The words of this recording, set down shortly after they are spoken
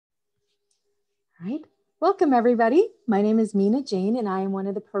All right, welcome everybody. My name is Mina Jane and I am one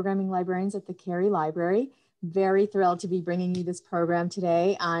of the programming librarians at the Cary Library. Very thrilled to be bringing you this program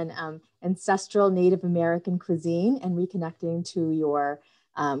today on ancestral Native American cuisine and reconnecting to your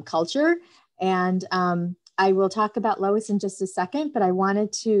culture. And I will talk about Lois in just a second, but I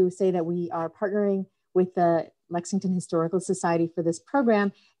wanted to say that we are partnering with the Lexington Historical Society for this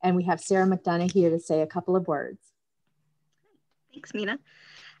program, and we have Sarah McDonough here to say a couple of words. Thanks, Mina.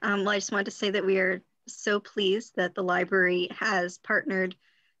 Well, I just wanted to say that we are so pleased that the library has partnered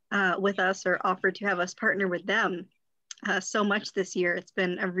with us or offered to have us partner with them so much this year. It's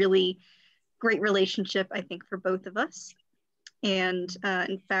been a really great relationship, I think, for both of us. And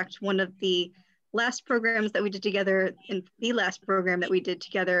in fact, one of the last programs that we did together, and the last program that we did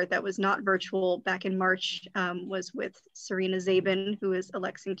together that was not virtual back in March was with Serena Zabin, who is a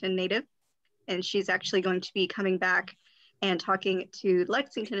Lexington native. And she's actually going to be coming back and talking to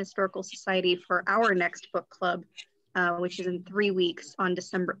Lexington Historical Society for our next book club, which is in 3 weeks on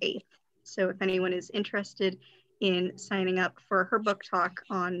December 8th. So if anyone is interested in signing up for her book talk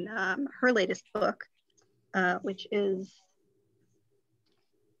on her latest book, which is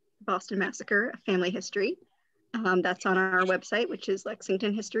Boston Massacre, A Family History, that's on our website, which is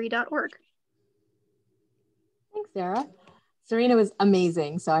lexingtonhistory.org. Thanks, Sarah. Serena was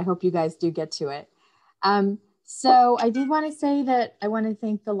amazing, so I hope you guys do get to it. So I did want to say that I want to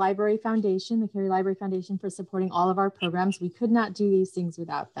thank the Library Foundation, the Cary Library Foundation, for supporting all of our programs. We could not do these things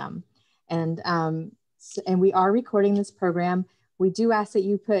without them. And we are recording this program. We do ask that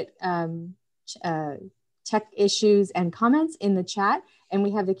you put tech issues and comments in the chat, and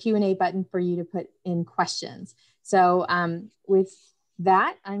we have the Q&A button for you to put in questions. So with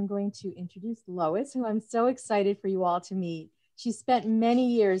that, I'm going to introduce Lois, who I'm so excited for you all to meet. She spent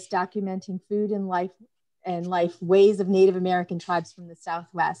many years documenting food and life ways of Native American tribes from the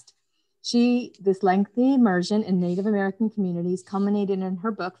Southwest. This lengthy immersion in Native American communities culminated in her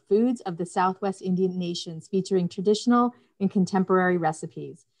book, Foods of the Southwest Indian Nations, featuring traditional and contemporary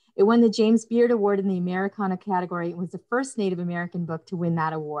recipes. It won the James Beard Award in the Americana category and was the first Native American book to win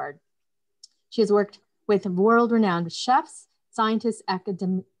that award. She has worked with world-renowned chefs, scientists,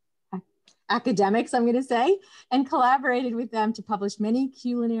 academics, I'm going to say, and collaborated with them to publish many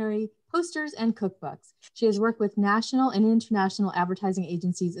culinary posters and cookbooks. She has worked with national and international advertising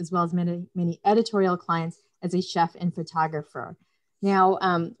agencies, as well as many editorial clients as a chef and photographer. Now,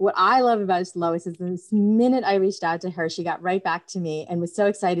 what I love about Lois is this minute I reached out to her, she got right back to me and was so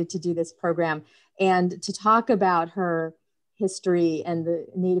excited to do this program and to talk about her history and the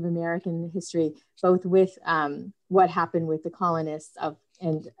Native American history, both with what happened with the colonists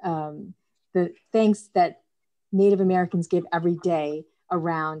and the thanks that Native Americans give every day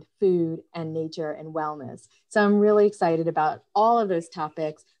around food and nature and wellness. So I'm really excited about all of those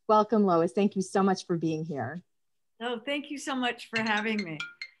topics. Welcome, Lois. Thank you so much for being here. Oh, thank you so much for having me.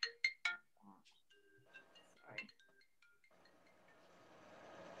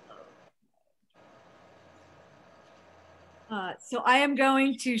 So I am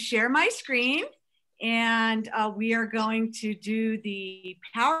going to share my screen and we are going to do the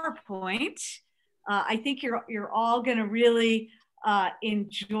PowerPoint. I think you're all going to really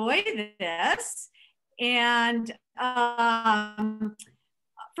enjoy this. And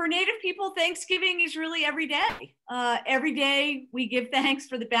for Native people, Thanksgiving is really every day. Every day we give thanks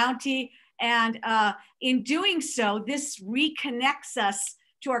for the bounty. And in doing so, this reconnects us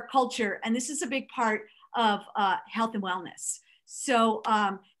to our culture. And this is a big part of health and wellness. So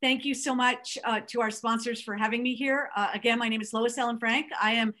thank you so much to our sponsors for having me here. Again, my name is Lois Ellen Frank.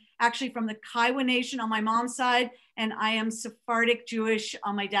 I am actually from the Kiowa Nation on my mom's side, and I am Sephardic Jewish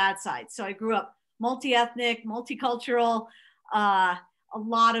on my dad's side. So I grew up multi-ethnic, multicultural, a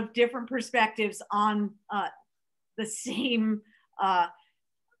lot of different perspectives on the same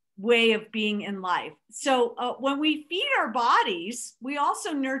way of being in life. So when we feed our bodies, we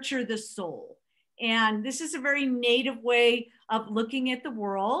also nurture the soul. And this is a very Native way of looking at the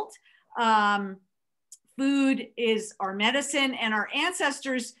world. Food is our medicine, and our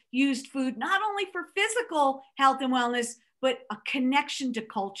ancestors used food not only for physical health and wellness, but a connection to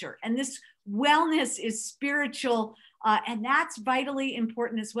culture. And this wellness is spiritual, and that's vitally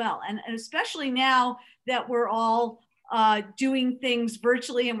important as well. And especially now that we're all doing things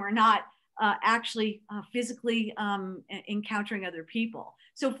virtually and we're not actually physically encountering other people.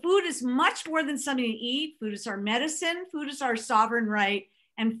 So food is much more than something to eat. Food is our medicine, food is our sovereign right,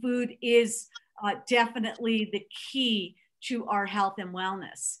 and food is definitely the key to our health and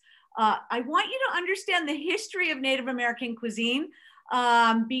wellness. I want you to understand the history of Native American cuisine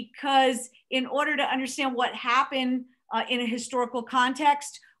because in order to understand what happened in a historical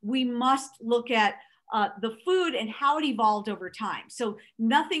context, we must look at the food and how it evolved over time. So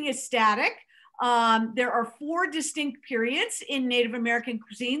nothing is static. There are 4 distinct periods in Native American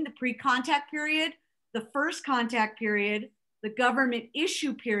cuisine: the pre-contact period, the first contact period, the government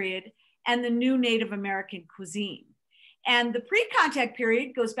issue period, and the new Native American cuisine. And the pre-contact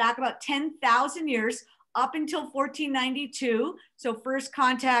period goes back about 10,000 years up until 1492. So first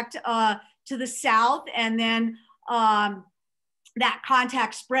contact to the south, and then that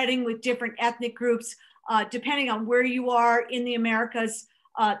contact spreading with different ethnic groups. Depending on where you are in the Americas,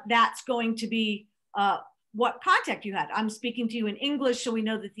 that's going to be what contact you had. I'm speaking to you in English, so we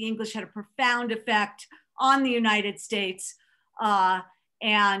know that the English had a profound effect on the United States,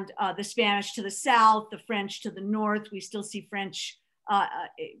 and the Spanish to the south, the French to the north. We still see French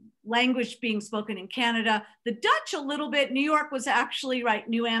language being spoken in Canada. The Dutch a little bit. New York was actually, right,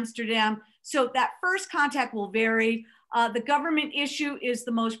 New Amsterdam. So that first contact will vary. The government issue is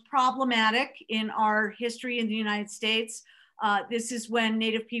the most problematic in our history in the United States. This is when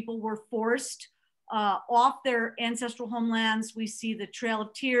Native people were forced off their ancestral homelands. We see the Trail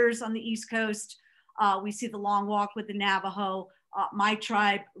of Tears on the East Coast. We see the Long Walk with the Navajo. My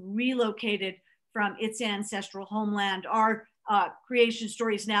tribe relocated from its ancestral homeland. Our creation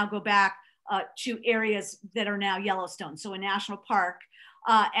stories now go back to areas that are now Yellowstone, so a national park.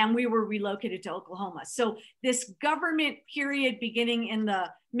 And we were relocated to Oklahoma. So this government period beginning in the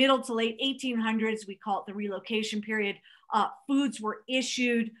middle to late 1800s, we call it the relocation period, foods were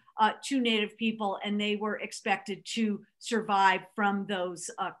issued to Native people, and they were expected to survive from those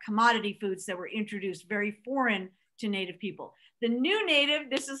commodity foods that were introduced very foreign to Native people. The new Native,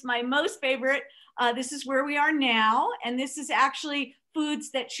 this is my most favorite. This is where we are now. And this is actually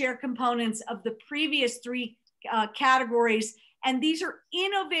foods that share components of the previous 3 categories. And these are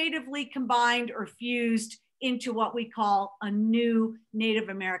innovatively combined or fused into what we call a new Native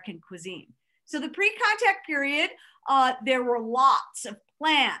American cuisine. So the pre-contact period, there were lots of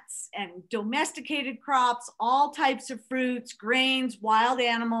plants and domesticated crops, all types of fruits, grains, wild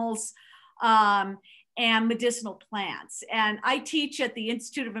animals, and medicinal plants. And I teach at the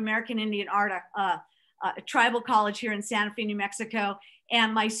Institute of American Indian Art, a tribal college here in Santa Fe, New Mexico.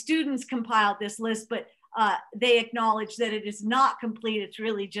 And my students compiled this list, but they acknowledge that it is not complete. It's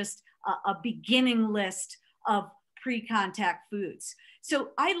really just a beginning list of pre-contact foods. So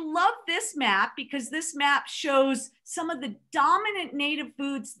I love this map because this map shows some of the dominant Native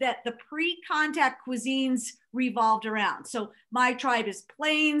foods that the pre-contact cuisines revolved around. So my tribe is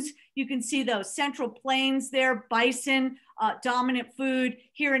plains. You can see those central plains there, bison, dominant food.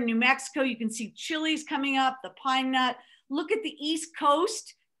 Here in New Mexico, you can see chilies coming up, the pine nut. Look at the East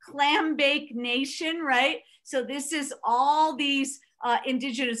Coast, clam bake nation, right? So this is all these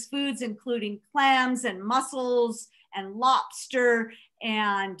indigenous foods, including clams and mussels and lobster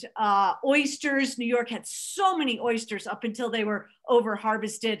and oysters. New York had so many oysters up until they were over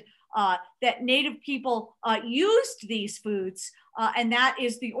harvested that Native people used these foods, and that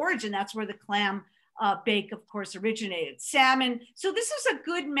is the origin. That's where the clam bake, of course, originated. Salmon. So this is a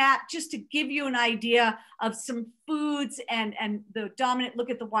good map just to give you an idea of some foods and the dominant.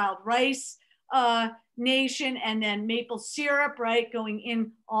 Look at the wild rice nation, and then maple syrup, right, going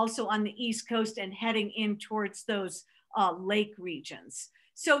in also on the East Coast and heading in towards those lake regions.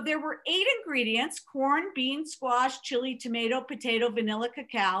 So there were 8 ingredients: corn, bean, squash, chili, tomato, potato, vanilla,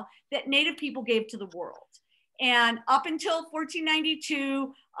 cacao, that Native people gave to the world. And up until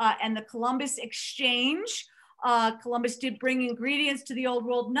 1492 and the Columbus Exchange, Columbus did bring ingredients to the Old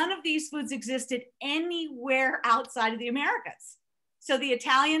World. None of these foods existed anywhere outside of the Americas. So the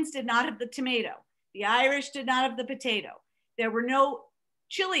Italians did not have the tomato. The Irish did not have the potato. There were no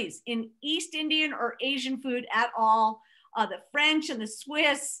chilies in East Indian or Asian food at all. The French and the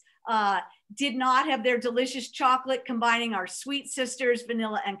Swiss did not have their delicious chocolate combining our sweet sisters,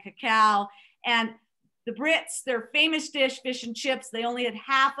 vanilla and cacao. And the Brits, their famous dish, fish and chips, they only had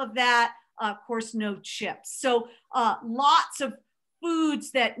half of that. Of course, no chips. So lots of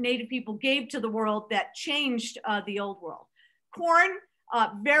foods that Native people gave to the world that changed the Old World. Corn,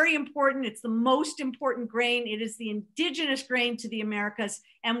 very important. It's the most important grain. It is the indigenous grain to the Americas.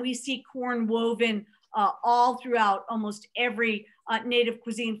 And we see corn woven all throughout almost every Native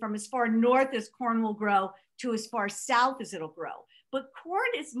cuisine, from as far north as corn will grow to as far south as it'll grow. But corn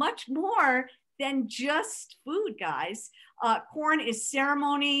is much more than just food, guys. Corn is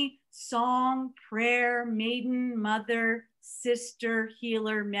ceremony, song, prayer, maiden, mother, sister,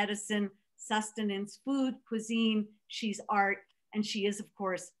 healer, medicine, sustenance, food, cuisine. She's art, and she is, of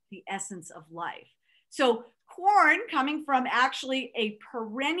course, the essence of life. So corn, coming from actually a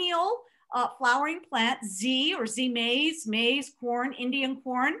perennial flowering plant, Z or Z maize, corn, Indian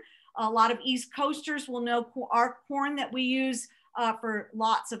corn. A lot of East Coasters will know our corn that we use for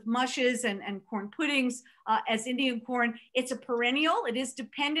lots of mushes and corn puddings as Indian corn. It's a perennial. It is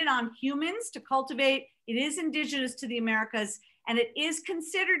dependent on humans to cultivate. It is indigenous to the Americas, and it is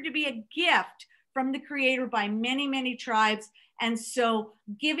considered to be a gift from the Creator by many, many tribes. And so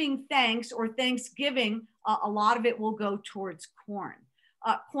giving thanks or Thanksgiving, a lot of it will go towards corn.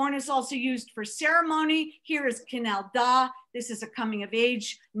 Corn is also used for ceremony. Here is Kinalda. This is a coming of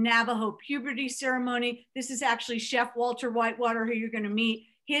age Navajo puberty ceremony. This is actually Chef Walter Whitewater, who you're going to meet,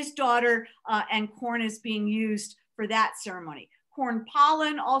 his daughter, and corn is being used for that ceremony. Corn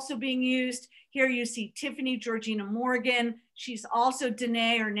pollen also being used. Here you see Tiffany Georgina Morgan. She's also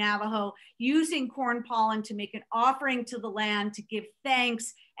Dene or Navajo, using corn pollen to make an offering to the land to give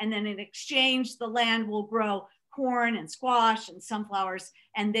thanks. And then in exchange, the land will grow corn and squash and sunflowers,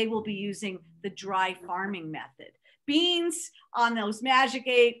 and they will be using the dry farming method. Beans on those Magic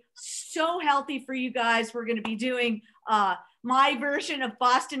 8, so healthy for you guys. We're going to be doing my version of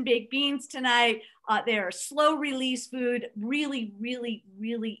Boston baked beans tonight. They're a slow release food, really, really,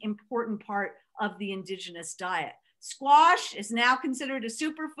 really important part of the indigenous diet. Squash is now considered a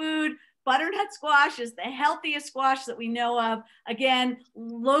superfood. Butternut squash is the healthiest squash that we know of. Again,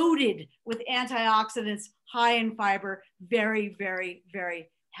 loaded with antioxidants, high in fiber, very, very,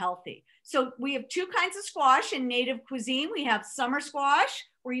 very healthy. So we have two kinds of squash in native cuisine. We have summer squash,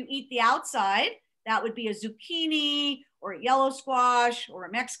 where you eat the outside. That would be a zucchini or a yellow squash or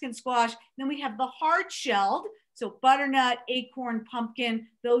a Mexican squash. Then we have the hard shelled. So butternut, acorn, pumpkin,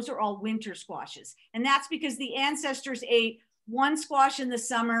 those are all winter squashes. And that's because the ancestors ate one squash in the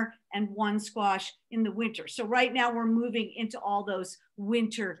summer and one squash in the winter. So right now we're moving into all those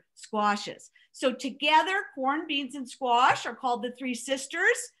winter squashes. So together, corn, beans, and squash are called the three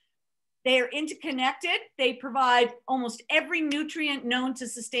sisters. They are interconnected. They provide almost every nutrient known to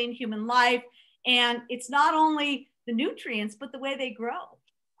sustain human life. And it's not only the nutrients, but the way they grow.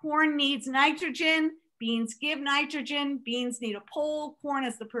 Corn needs nitrogen. Beans give nitrogen. Beans need a pole. Corn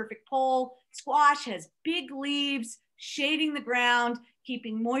has the perfect pole. Squash has big leaves, shading the ground,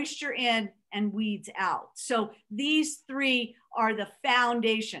 keeping moisture in and weeds out. So these three are the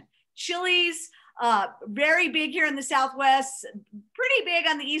foundation. Chilies, very big here in the Southwest, pretty big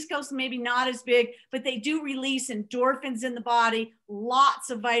on the East Coast, maybe not as big, but they do release endorphins in the body, lots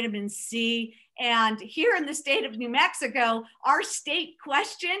of vitamin C. And here in the state of New Mexico, our state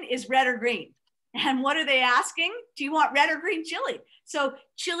question is red or green. And what are they asking? Do you want red or green chili? So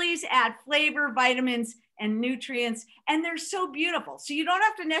chilies add flavor, vitamins, and nutrients, and they're so beautiful. So you don't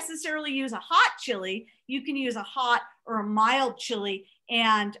have to necessarily use a hot chili. You can use a hot or a mild chili,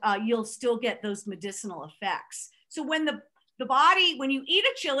 and you'll still get those medicinal effects. So when the body, when you eat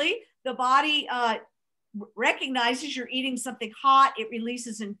a chili, the body recognizes you're eating something hot. It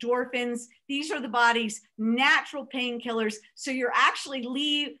releases endorphins. These are the body's natural painkillers. So you're actually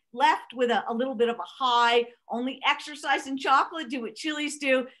left with a little bit of a high. Only exercise and chocolate do what chilies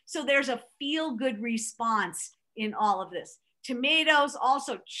do. So there's a feel-good response in all of this. Tomatoes,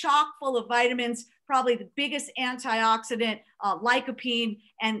 also chock full of vitamins, probably the biggest antioxidant, lycopene,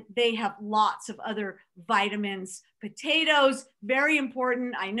 and they have lots of other vitamins. Potatoes, very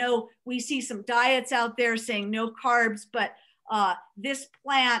important. I know we see some diets out there saying no carbs, but this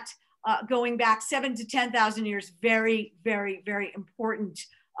plant going back 7,000 to 10,000 years, very, very, very important.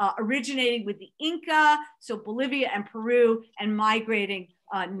 Originating with the Inca, so Bolivia and Peru, and migrating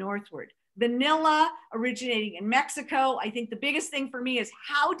northward. Vanilla originating in Mexico. I think the biggest thing for me is,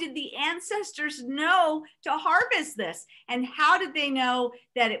 how did the ancestors know to harvest this? And how did they know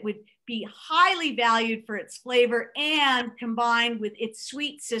that it would be highly valued for its flavor and combined with its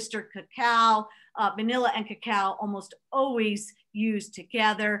sweet sister cacao? Vanilla and cacao almost always used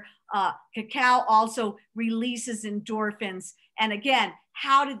together. Cacao also releases endorphins. And again,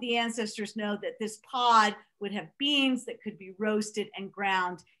 how did the ancestors know that this pod would have beans that could be roasted and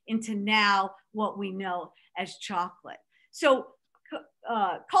ground into now what we know as chocolate? So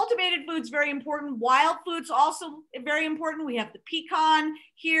cultivated foods, very important. Wild foods also very important. We have the pecan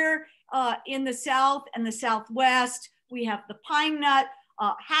here in the South and the Southwest. We have the pine nut.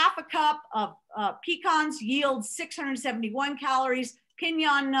 Half a cup of pecans yields 671 calories.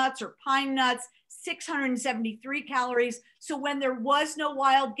 Pinon nuts or pine nuts, 673 calories. So when there was no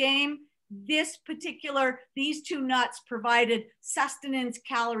wild game, these two nuts provided sustenance,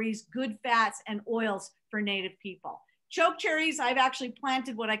 calories, good fats, and oils for Native people. Choke cherries, I've actually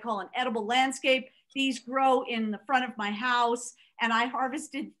planted what I call an edible landscape. These grow in the front of my house, and I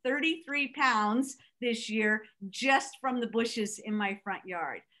harvested 33 pounds this year just from the bushes in my front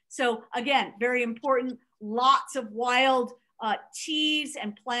yard. So again, very important, lots of wild teas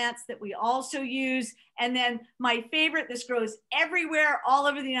and plants that we also use. And then my favorite, this grows everywhere, all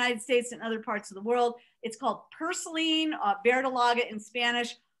over the United States and other parts of the world. It's called purslane, verdolaga in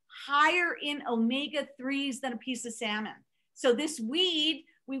Spanish, higher in omega-3s than a piece of salmon. So this weed,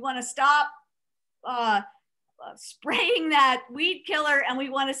 we want to stop spraying that weed killer, and we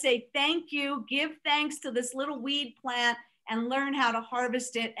want to say thank you, give thanks to this little weed plant, and learn how to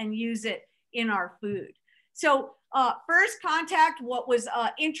harvest it and use it in our food. So first contact, what was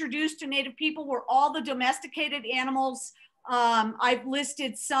introduced to Native people were all the domesticated animals. I've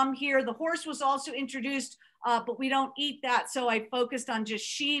listed some here. The horse was also introduced, but we don't eat that. So I focused on just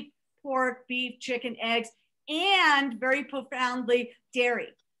sheep, pork, beef, chicken, eggs, and very profoundly, dairy.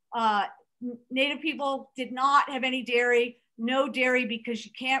 Native people did not have any dairy, no dairy, because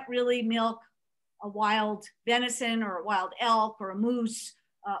you can't really milk a wild venison or a wild elk or a moose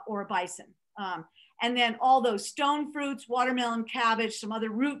or a bison. And then all those stone fruits, watermelon, cabbage, some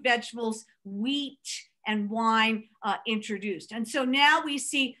other root vegetables, wheat, and wine introduced. And so now we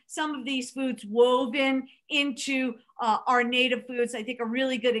see some of these foods woven into our native foods. I think a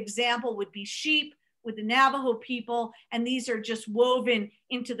really good example would be sheep with the Navajo people. And these are just woven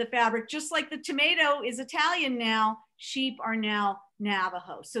into the fabric. Just like the tomato is Italian now, sheep are now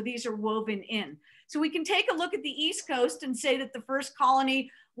Navajo. So these are woven in. So we can take a look at the East Coast and say that the first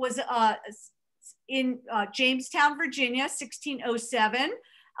colony was in Jamestown, Virginia, 1607.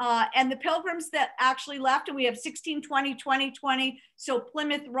 And the Pilgrims that actually left, and we have 1620, 2020. So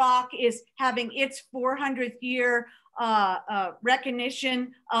Plymouth Rock is having its 400th year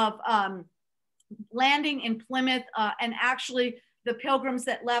recognition of landing in Plymouth. And actually the Pilgrims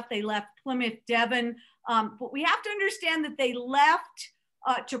that left, they left Plymouth, Devon. But we have to understand that they left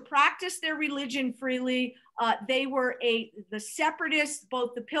to practice their religion freely. They were the separatists,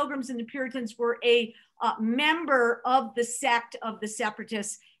 both the Pilgrims and the Puritans were a member of the sect of the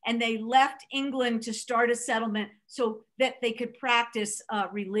separatists, and they left England to start a settlement so that they could practice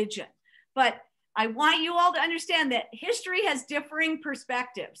religion. But I want you all to understand that history has differing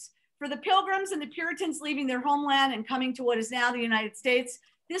perspectives. For the Pilgrims and the Puritans leaving their homeland and coming to what is now the United States,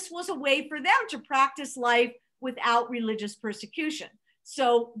 this was a way for them to practice life without religious persecution.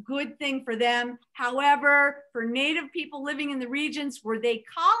 So good thing for them. However, for Native people living in the regions where they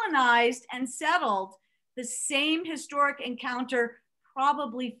colonized and settled, the same historic encounter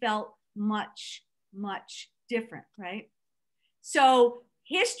probably felt much, much different, right? So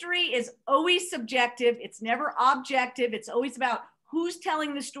history is always subjective. It's never objective. It's always about who's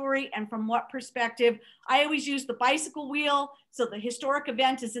telling the story and from what perspective. I always use the bicycle wheel. So the historic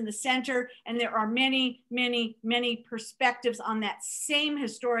event is in the center, and there are many, many, many perspectives on that same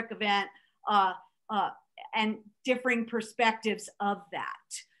historic event and differing perspectives of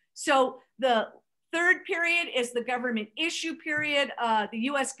that. So the third period is the government issue period. The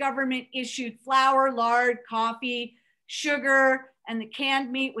US government issued flour, lard, coffee, sugar, and the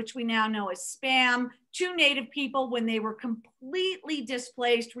canned meat, which we now know as Spam, to Native people when they were completely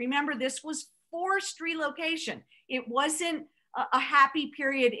displaced. Remember, this was forced relocation. It wasn't a happy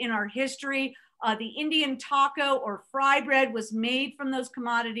period in our history. The Indian taco or fry bread was made from those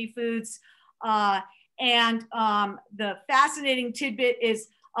commodity foods. And the fascinating tidbit is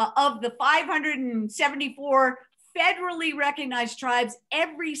of the 574 federally recognized tribes,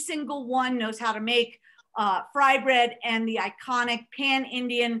 every single one knows how to make fry bread and the iconic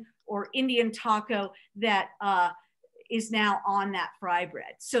pan-Indian or Indian taco that is now on that fry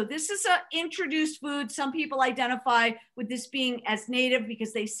bread. So this is an introduced food. Some people identify with this being as native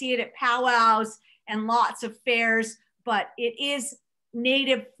because they see it at powwows and lots of fairs, but it is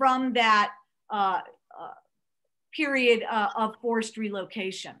native from that period of forced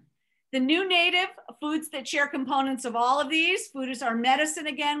relocation. The new native foods that share components of all of these, food is our medicine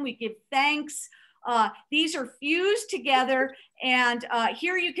again, we give thanks. These are fused together, and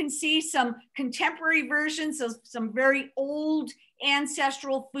here you can see some contemporary versions of some very old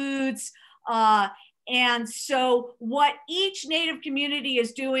ancestral foods. And so what each Native community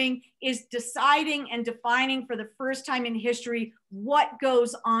is doing is deciding and defining for the first time in history what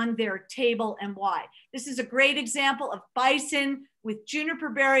goes on their table and why. This is a great example of bison with juniper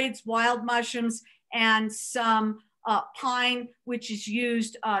berries, wild mushrooms, and some pine, which is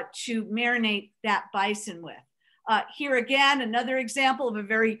used to marinate that bison with. Here again, another example of a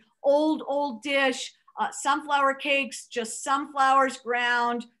very old dish, sunflower cakes, just sunflowers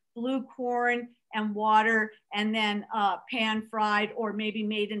ground, blue corn and water, and then pan fried or maybe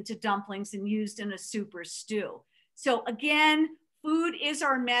made into dumplings and used in a soup or stew. So again, food is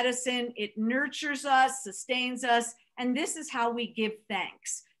our medicine. It nurtures us, sustains us, and this is how we give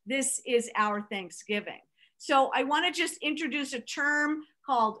thanks. This is our Thanksgiving. So I want to just introduce a term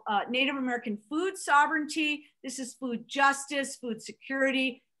called Native American food sovereignty. This is food justice, food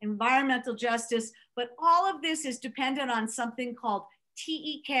security, environmental justice, but all of this is dependent on something called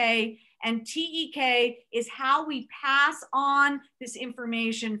TEK, and TEK is how we pass on this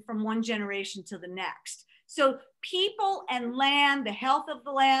information from one generation to the next. So people and land, the health of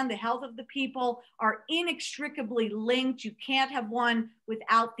the health of the people are inextricably linked. You can't have one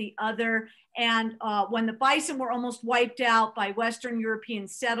without the other. And when the bison were almost wiped out by Western European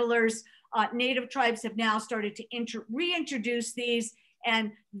settlers, Native tribes have now started to reintroduce these,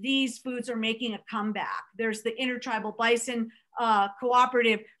 and these foods are making a comeback. There's the Intertribal Bison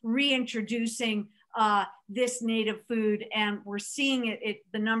Cooperative reintroducing this native food, and we're seeing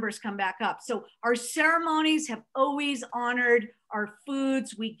the numbers come back up. So our ceremonies have always honored our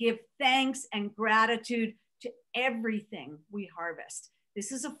foods. We give thanks and gratitude to everything we harvest.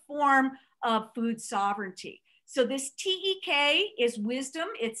 This is a form of food sovereignty. So this TEK is wisdom,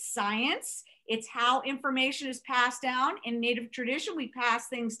 it's science, it's how information is passed down. In Native tradition, we pass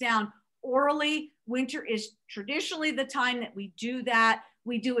things down orally. Winter is traditionally the time that we do that.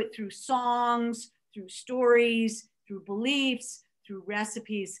 We do it through songs, through stories, through beliefs, through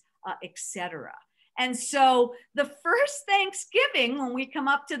recipes, etc. And so the first Thanksgiving, when we come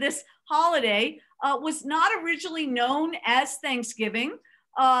up to this holiday, was not originally known as Thanksgiving.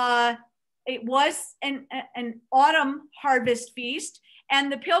 It was an autumn harvest feast, and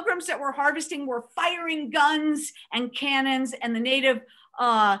the Pilgrims that were harvesting were firing guns and cannons, and the Native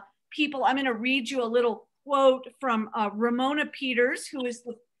people, I'm going to read you a little quote from Ramona Peters, who is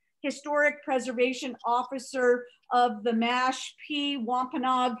the Historic Preservation Officer of the Mashpee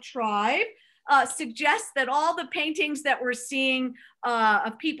Wampanoag tribe, suggests that all the paintings that we're seeing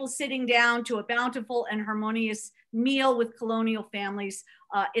of people sitting down to a bountiful and harmonious meal with colonial families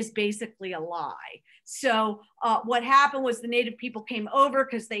is basically a lie. So what happened was the Native people came over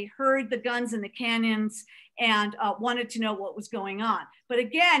because they heard the guns and the cannons and wanted to know what was going on. But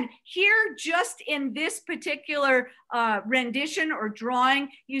again, here just in this particular rendition or drawing,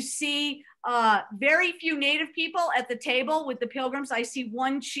 you see very few Native people at the table with the Pilgrims. I see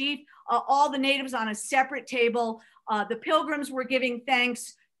one chief, all the Natives on a separate table. The Pilgrims were giving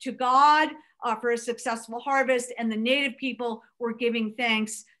thanks to God for a successful harvest, and the Native people were giving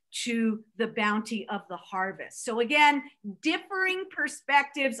thanks to the bounty of the harvest. So again, differing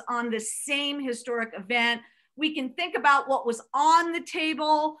perspectives on the same historic event. We can think about what was on the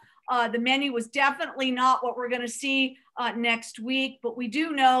table. The menu was definitely not what we're going to see next week, but we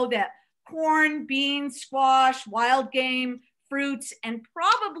do know that corn, beans, squash, wild game, fruits, and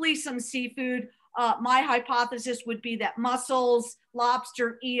probably some seafood. My hypothesis would be that mussels,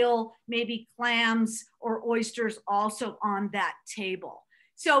 lobster, eel, maybe clams or oysters also on that table.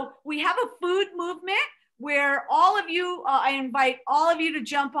 So we have a food movement where all of you, I invite all of you to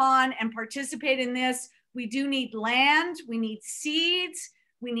jump on and participate in this. We do need land, we need seeds,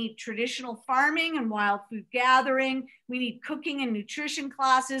 we need traditional farming and wild food gathering, we need cooking and nutrition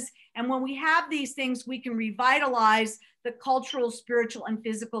classes. And when we have these things, we can revitalize the cultural, spiritual, and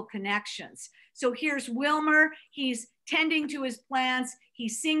physical connections. So here's Wilmer, he's tending to his plants, he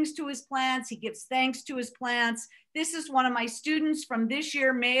sings to his plants, he gives thanks to his plants. This is one of my students from this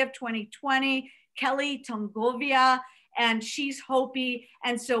year, May of 2020, Kelly Tongovia, and she's Hopi.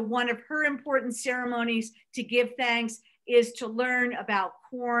 And so one of her important ceremonies to give thanks is to learn about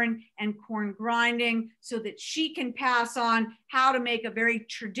corn and corn grinding so that she can pass on how to make a very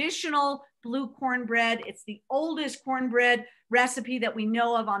traditional blue cornbread. It's the oldest cornbread recipe that we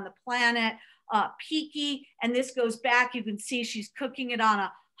know of on the planet. Peaky, and this goes back, you can see she's cooking it on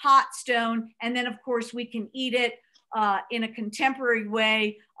a hot stone, and then of course we can eat it in a contemporary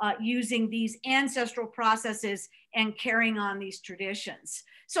way using these ancestral processes and carrying on these traditions.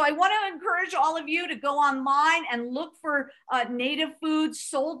 So I want to encourage all of you to go online and look for native foods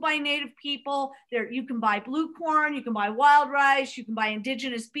sold by Native people. There, you can buy blue corn, you can buy wild rice, you can buy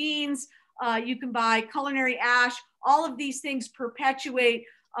indigenous beans, you can buy culinary ash. All of these things perpetuate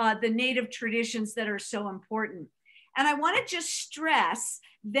the Native traditions that are so important. And I want to just stress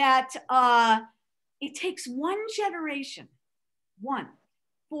that it takes one generation,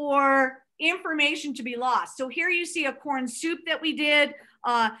 for information to be lost. So here you see a corn soup that we did.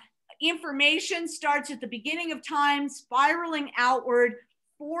 Information starts at the beginning of time, spiraling outward.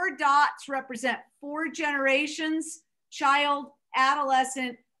 4 dots represent 4 generations: child,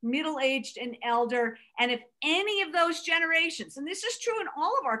 adolescent, middle-aged, and elder. And if any of those generations, and this is true in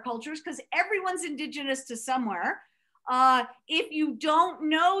all of our cultures because everyone's indigenous to somewhere, if you don't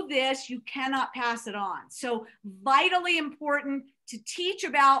know this, you cannot pass it on. So vitally important to teach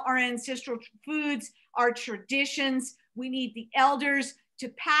about our ancestral foods, our traditions. We need the elders to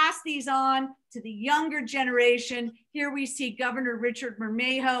pass these on to the younger generation. Here we see Governor Richard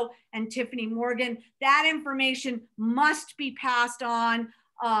Bermejo and Tiffany Morgan. That information must be passed on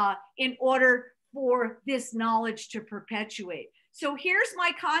in order for this knowledge to perpetuate. So here's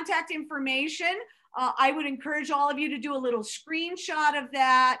my contact information. I would encourage all of you to do a little screenshot of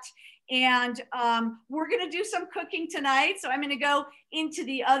that. And we're gonna do some cooking tonight. So I'm gonna go into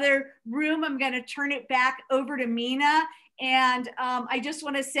the other room. I'm gonna turn it back over to Mina. And I just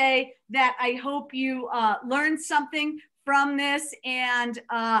wanna say that I hope you learned something from this, and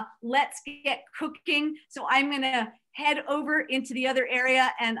let's get cooking. So I'm gonna head over into the other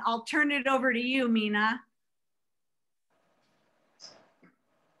area, and I'll turn it over to you, Mina.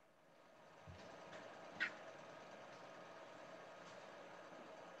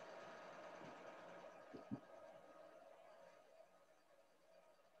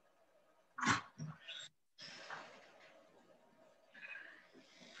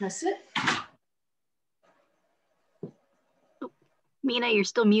 Press it. Mina, you're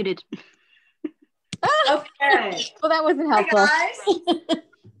still muted. Okay. Well, that wasn't helpful. Hi, guys.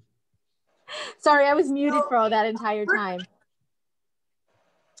 Sorry, I was muted for all that entire time.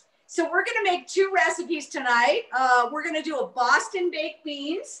 So we're gonna make two recipes tonight. We're gonna do a Boston baked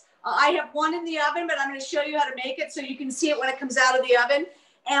beans. I have one in the oven, but I'm gonna show you how to make it so you can see it when it comes out of the oven.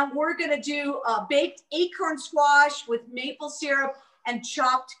 And we're gonna do baked acorn squash with maple syrup and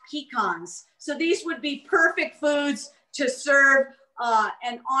chopped pecans. So these would be perfect foods to serve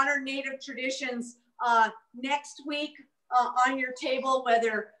and honor Native traditions next week on your table,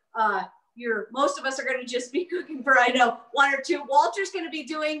 whether most of us are gonna just be cooking for, I know, one or two. Walter's gonna be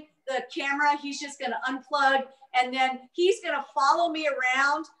doing the camera. He's just gonna unplug, and then he's gonna follow me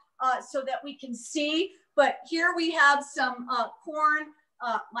around so that we can see. But here we have some corn.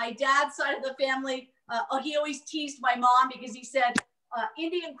 My dad's side of the family, he always teased my mom because he said,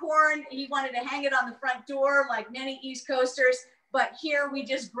 Indian corn, he wanted to hang it on the front door like many East Coasters, but here we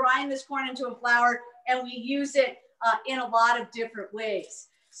just grind this corn into a flour and we use it in a lot of different ways.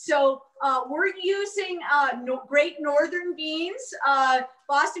 So we're using Great Northern beans.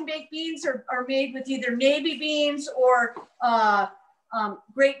 Boston baked beans are made with either navy beans or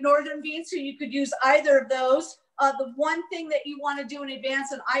Great Northern beans, so you could use either of those. The one thing that you want to do in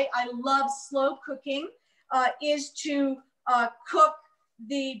advance, and I love slow cooking, is to cook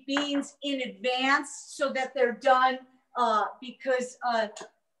the beans in advance so that they're done because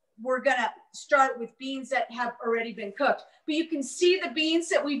we're gonna start with beans that have already been cooked. But you can see the beans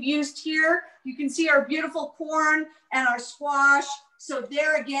that we've used here. You can see our beautiful corn and our squash. So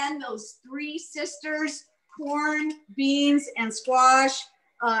there again, those three sisters, corn, beans, and squash.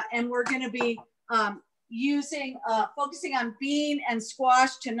 And we're gonna be focusing on bean and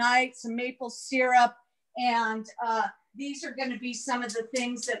squash tonight, some maple syrup, and these are going to be some of the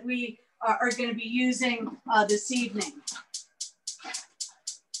things that we are going to be using this evening.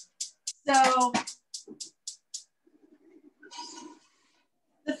 So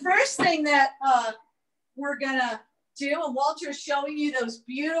the first thing that we're going to do, and Walter's showing you those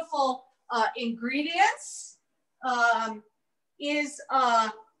beautiful ingredients, is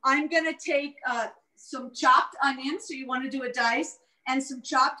I'm going to take some chopped onions, so you want to do a dice, and some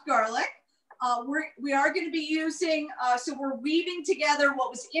chopped garlic. We are going to be using, so we're weaving together what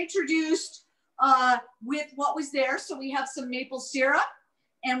was introduced with what was there. So we have some maple syrup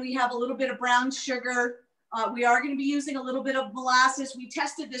and we have a little bit of brown sugar. We are going to be using a little bit of molasses. We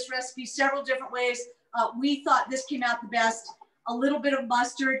tested this recipe several different ways. We thought this came out the best. A little bit of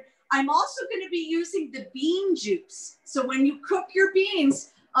mustard. I'm also going to be using the bean juice. So when you cook your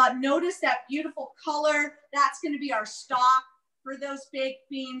beans, notice that beautiful color. That's going to be our stock for those baked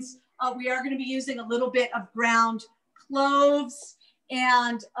beans. We are going to be using a little bit of ground cloves,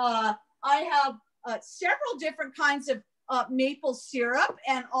 and I have several different kinds of maple syrup,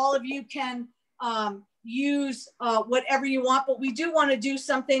 and all of you can use whatever you want, but we do want to do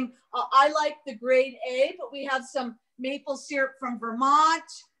something. I like the grade A, but we have some maple syrup from Vermont.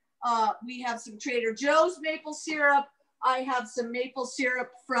 We have some Trader Joe's maple syrup. I have some maple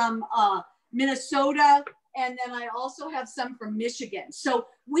syrup from Minnesota. And then I also have some from Michigan. So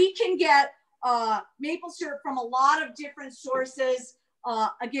we can get maple syrup from a lot of different sources.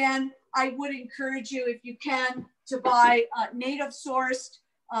 Again, I would encourage you, if you can, to buy native sourced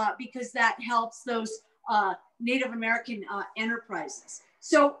because that helps those Native American enterprises.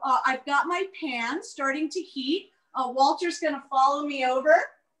 So I've got my pan starting to heat. Walter's gonna follow me over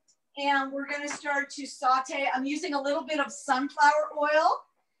and we're gonna start to saute. I'm using a little bit of sunflower oil.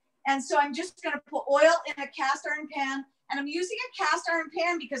 And so I'm just going to put oil in a cast iron pan, And I'm using a cast iron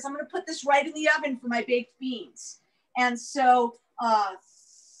pan because I'm going to put this right in the oven for my baked beans. And so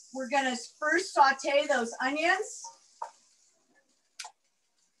we're going to first saute those onions.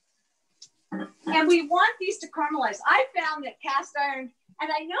 And we want these to caramelize. I found that cast iron,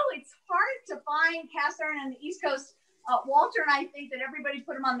 and I know it's hard to find cast iron on the East Coast. Walter and I think that everybody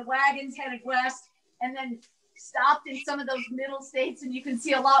put them on the wagons, headed west, and then stopped in some of those middle states. And you can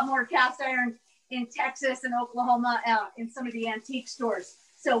see a lot more cast iron in Texas and Oklahoma in some of the antique stores.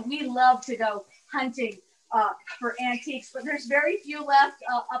 So we love to go hunting for antiques, but there's very few left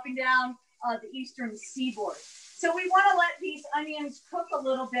up and down the eastern seaboard. So we want to let these onions cook a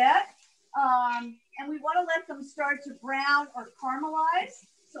little bit, and we want to let them start to brown or caramelize.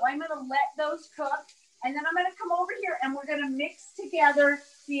 So I'm going to let those cook, and then I'm going to come over here and we're going to mix together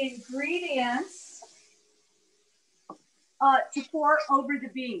the ingredients to pour over the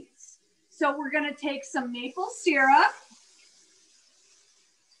beans. So we're going to take some maple syrup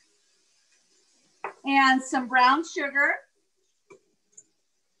and some brown sugar.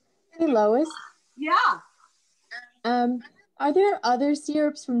 Hey, Lois. Yeah. Are there other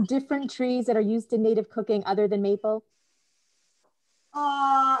syrups from different trees that are used in native cooking other than maple?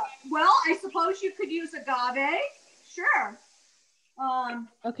 Well, I suppose you could use agave. Sure.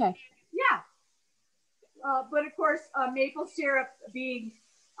 Okay. Yeah. But of course, maple syrup being,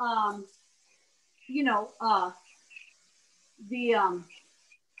 you know, the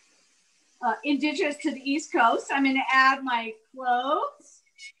indigenous to the East Coast. I'm going to add my cloves.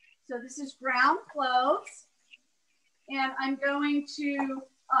 So this is ground cloves. And I'm going to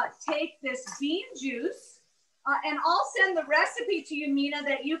take this bean juice, and I'll send the recipe to you, Mina,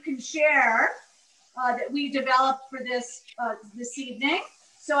 that you can share that we developed for this this evening.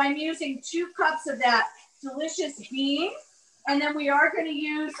 So I'm using 2 cups of that delicious bean, and then we are going to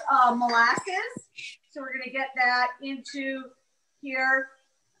use molasses. So we're going to get that into here.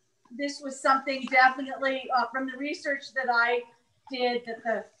 This was something definitely from the research that I did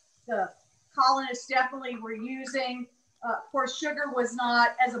that the colonists definitely were using. Of course, sugar was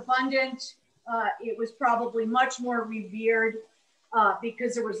not as abundant. It was probably much more revered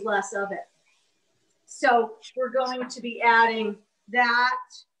because there was less of it. So we're going to be adding that.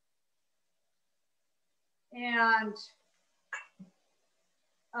 And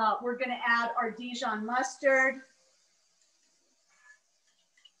we're going to add our Dijon mustard.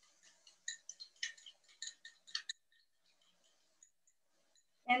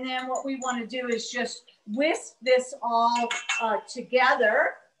 And then what we want to do is just whisk this all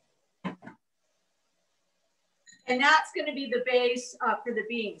together. And that's going to be the base for the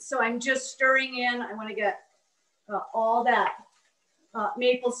beans. So I'm just stirring in. I want to get all that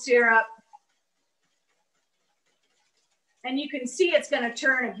maple syrup. And you can see it's going to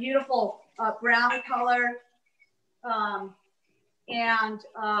turn a beautiful brown color.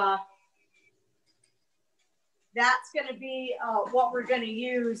 That's going to be what we're going to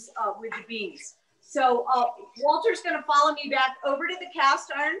use with the beans. So Walter's going to follow me back over to the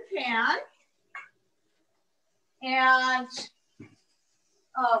cast iron pan. And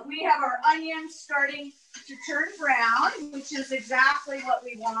we have our onions starting to turn brown, which is exactly what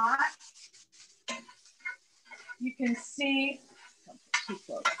we want. You can see,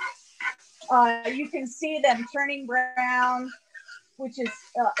 them turning brown, which is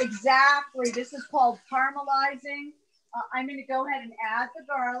exactly, this is called caramelizing. I'm going to go ahead and add the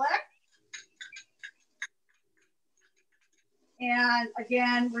garlic. And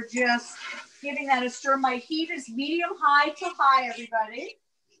again, we're just giving that a stir. My heat is medium high to high, everybody.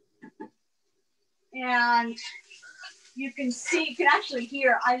 And you can see, you can actually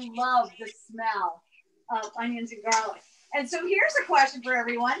hear, I love the smell of onions and garlic. And so here's a question for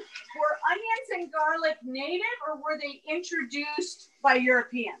everyone. Were onions and garlic native, or were they introduced by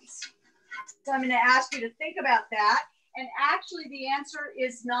Europeans? So I'm going to ask you to think about that. And actually the answer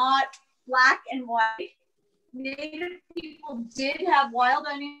is not black and white. Native people did have wild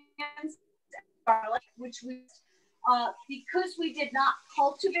onions and garlic, which was because we did not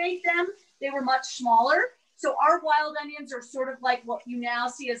cultivate them, they were much smaller. So our wild onions are sort of like what you now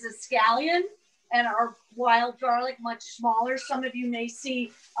see as a scallion, and our wild garlic much smaller. Some of you may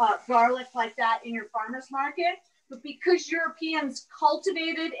see garlic like that in your farmer's market, but because Europeans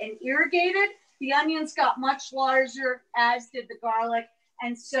cultivated and irrigated, the onions got much larger, as did the garlic.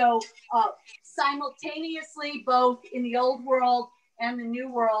 And so simultaneously, both in the old world and the new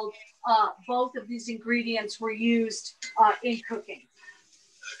world, both of these ingredients were used in cooking.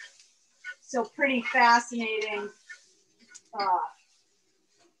 So pretty fascinating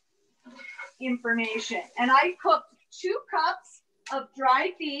information. And I cooked 2 cups of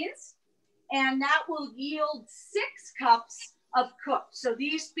dried beans, and that will yield 6 cups of cooked. So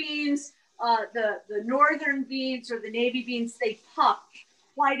these beans, the northern beans or the navy beans, they puff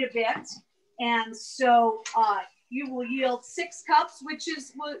quite a bit. And so you will yield 6 cups, which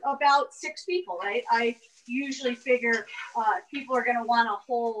is about 6 people, right? I usually figure people are gonna want a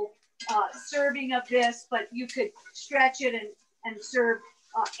whole serving of this, but you could stretch it and serve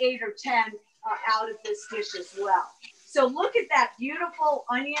 8 or 10 out of this dish as well. So look at that beautiful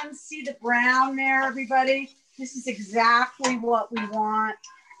onions. See the brown there, everybody? This is exactly what we want.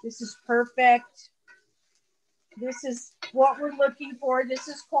 This is perfect. This is what we're looking for. This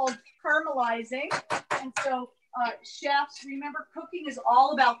is called caramelizing. And so chefs, remember, cooking is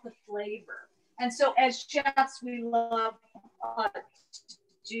all about the flavor. And so as chefs, we love to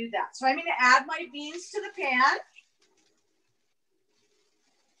do that. So I'm going to add my beans to the pan.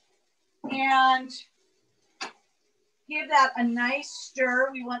 And give that a nice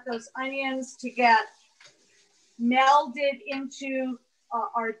stir. We want those onions to get melded into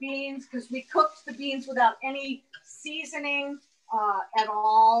our beans, because we cooked the beans without any seasoning at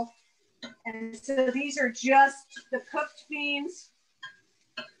all. And so these are just the cooked beans.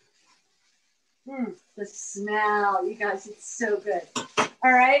 The smell, you guys, it's so good.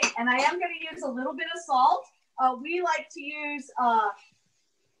 All right, and I am going to use a little bit of salt. We like to use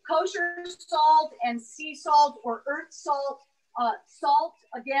kosher salt and sea salt or earth salt. Salt,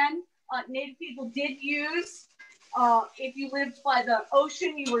 again, Native people did use. If you lived by the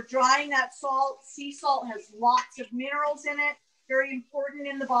ocean, you were drying that salt. Sea salt has lots of minerals in it, very important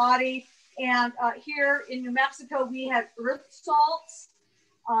in the body. And here in New Mexico, we have earth salts.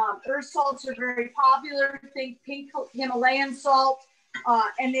 Earth salts are very popular. Think pink Himalayan salt,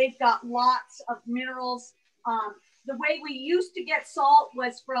 and they've got lots of minerals. The way we used to get salt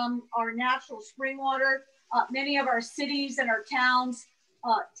was from our natural spring water. Many of our cities and our towns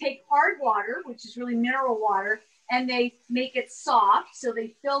take hard water, which is really mineral water, and they make it soft. So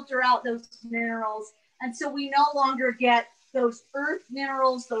they filter out those minerals. And so we no longer get those earth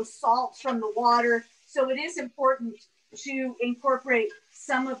minerals, those salts from the water. So it is important to incorporate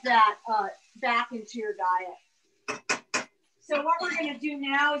some of that back into your diet. So what we're going to do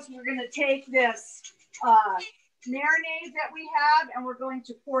now is we're going to take this marinade that we have, and we're going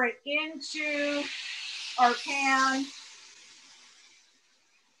to pour it into our pan.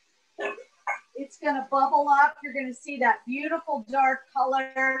 It's going to bubble up. You're going to see that beautiful dark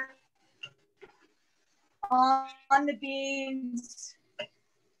color on the beans.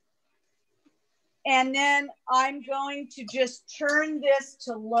 And then I'm going to just turn this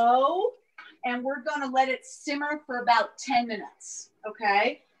to low, and we're going to let it simmer for about 10 minutes,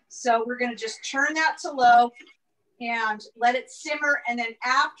 okay? So we're going to just turn that to low and let it simmer. And then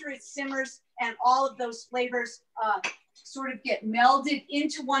after it simmers and all of those flavors sort of get melded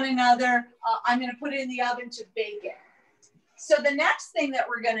into one another, I'm going to put it in the oven to bake it. So the next thing that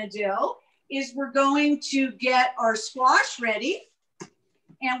we're going to do is we're going to get our squash ready.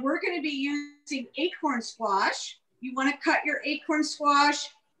 And we're going to be using acorn squash. You want to cut your acorn squash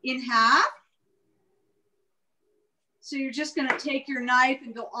in half. So you're just going to take your knife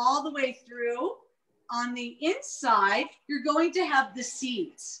and go all the way through. On the inside, you're going to have the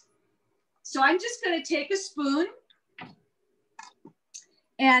seeds. So I'm just going to take a spoon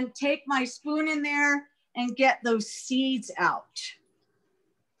and take my spoon in there and get those seeds out.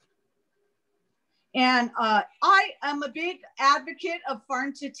 And I am a big advocate of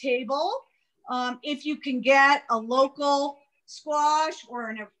farm to table. If you can get a local squash or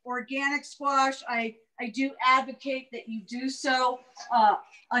an organic squash, I do advocate that you do so.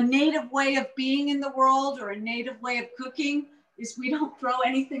 A native way of being in the world, or a native way of cooking, is we don't throw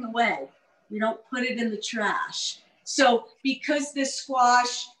anything away. We don't put it in the trash. So because this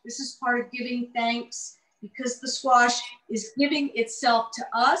squash, this is part of giving thanks, because the squash is giving itself to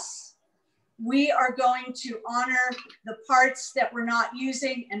us, we are going to honor the parts that we're not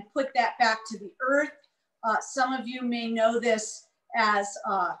using and put that back to the earth. Some of you may know this as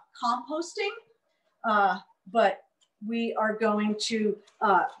composting, but we are going to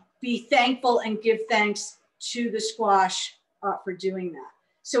be thankful and give thanks to the squash for doing that.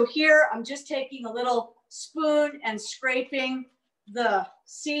 So here I'm just taking a little spoon and scraping the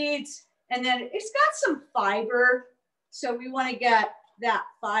seeds, and then it's got some fiber. So we want to get that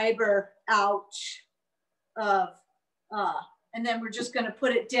fiber out of, and then we're just going to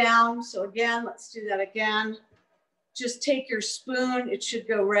put it down. So again, let's do that again. Just take your spoon, it should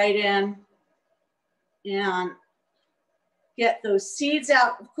go right in, and get those seeds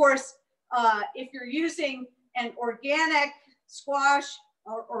out. Of course, if you're using an organic squash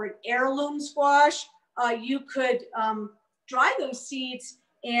or an heirloom squash, you could dry those seeds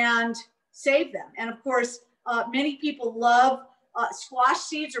and save them. And of course, many people love squash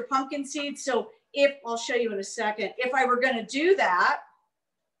seeds or pumpkin seeds. So if, I'll show you in a second, if I were going to do that,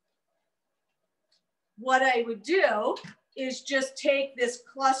 what I would do is just take this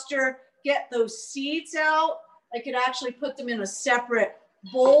cluster, get those seeds out. I could actually put them in a separate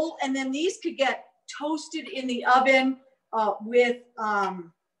bowl, and then these could get toasted in the oven with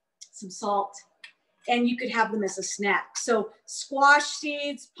some salt, and you could have them as a snack. So squash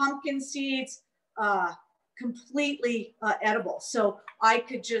seeds, pumpkin seeds, completely edible. So I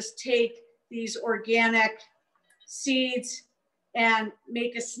could just take these organic seeds and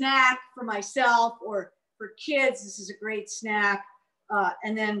make a snack for myself or for kids. This is a great snack.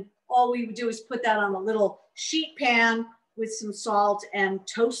 And then all we would do is put that on a little sheet pan with some salt and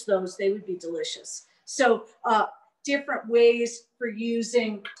toast those. They would be delicious. So different ways for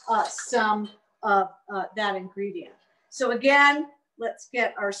using some of that ingredient. So again, let's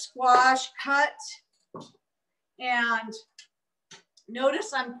get our squash cut. And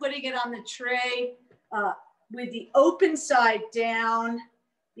notice I'm putting it on the tray with the open side down,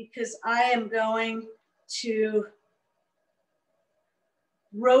 because I am going to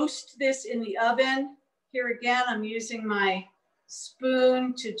roast this in the oven. Here again, I'm using my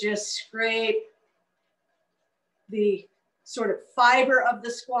spoon to just scrape the sort of fiber of the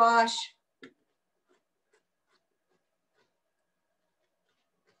squash.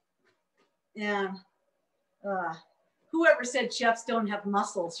 And whoever said chefs don't have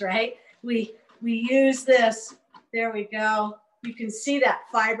muscles, right? We use this. There we go. You can see that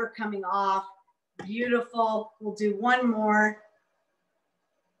fiber coming off. Beautiful. We'll do one more.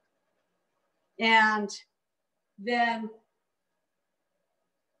 And then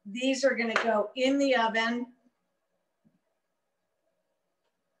these are going to go in the oven.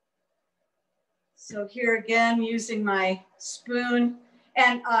 So here again, using my spoon.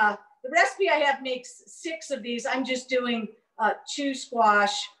 And the recipe I have makes 6 of these. I'm just doing 2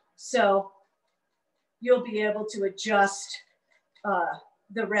 squash. So you'll be able to adjust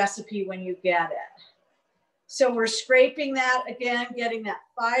the recipe when you get it. So we're scraping that again, getting that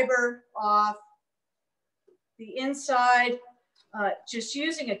fiber off the inside, just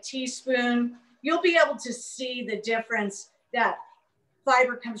using a teaspoon. You'll be able to see the difference. That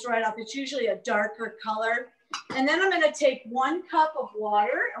fiber comes right off. It's usually a darker color. And then I'm going to take 1 cup of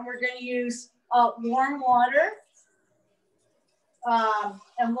water, and we're going to use warm water.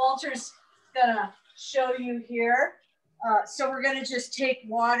 And Walter's going to show you here. So we're going to just take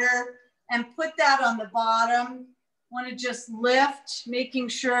water and put that on the bottom. Want to just lift, making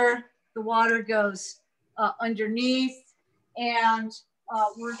sure the water goes underneath. And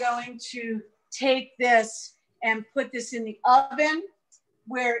we're going to take this and put this in the oven,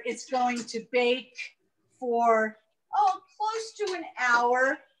 where it's going to bake for close to an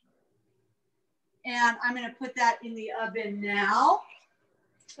hour. And I'm going to put that in the oven now.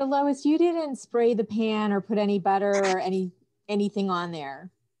 So Lois, you didn't spray the pan or put any butter or anything on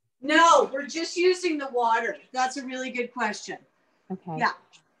there? No, we're just using the water. That's a really good question. Okay. Yeah.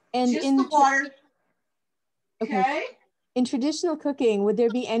 And just the water. Okay. In traditional cooking, would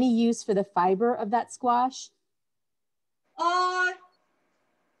there be any use for the fiber of that squash?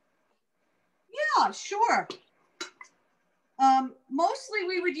 Yeah, sure. Mostly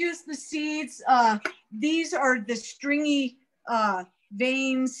we would use the seeds. These are the stringy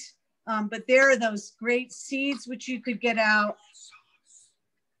veins, but there are those great seeds which you could get out.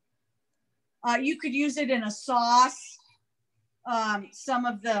 You could use it in a sauce. Some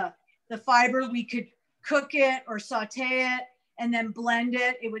of the fiber, we could cook it or saute it and then blend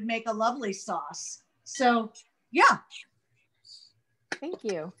it. It would make a lovely sauce. So yeah. Thank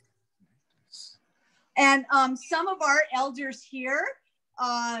you. And some of our elders here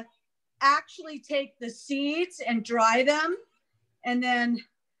actually take the seeds and dry them, and then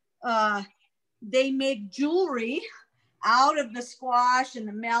they make jewelry out of the squash and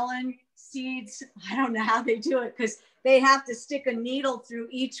the melon seeds. I don't know how they do it, because they have to stick a needle through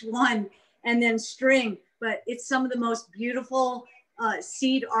each one and then string, but it's some of the most beautiful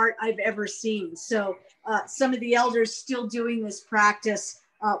seed art I've ever seen. So some of the elders still doing this practice,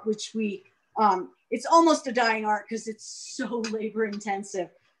 which we, it's almost a dying art because it's so labor intensive,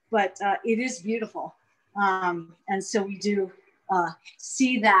 but it is beautiful. And so we do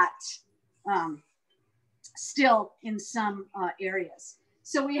see that still in some areas.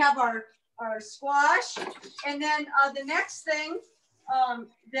 So we have our squash, and then the next thing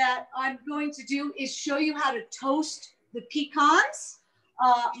that I'm going to do is show you how to toast the pecans.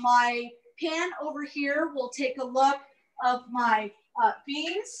 My pan over here will take a look of my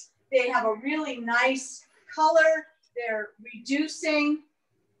beans. They have a really nice color. They're reducing,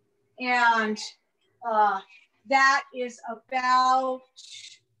 And that is about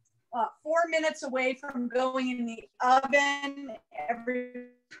 4 minutes away from going in the oven.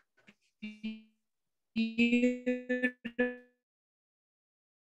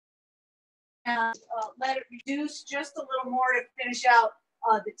 And let it reduce just a little more to finish out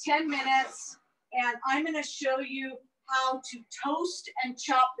the 10 minutes. And I'm going to show you how to toast and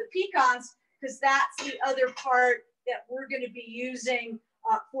chop the pecans, because that's the other part that we're going to be using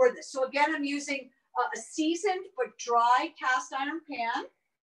for this. So again, I'm using a seasoned but dry cast iron pan.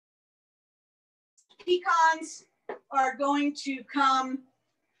 Pecans are going to come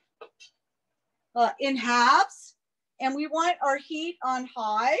in halves, and we want our heat on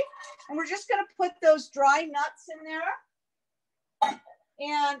high. And we're just going to put those dry nuts in there.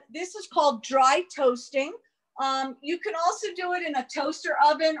 And this is called dry toasting. You can also do it in a toaster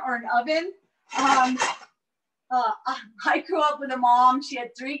oven or an oven. I grew up with a mom. She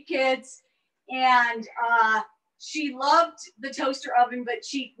had 3 kids, and she loved the toaster oven, but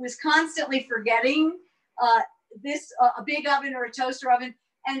she was constantly forgetting a big oven or a toaster oven.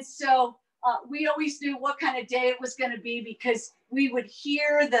 And so we always knew what kind of day it was going to be, because we would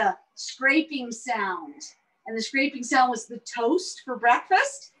hear the scraping sound. And the scraping sound was the toast for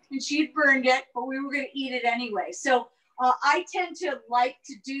breakfast. And she'd burned it, but we were going to eat it anyway. So I tend to like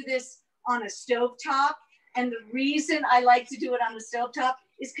to do this on a stovetop. And the reason I like to do it on a stovetop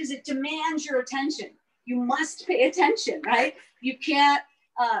is because it demands your attention. You must pay attention, right? You can't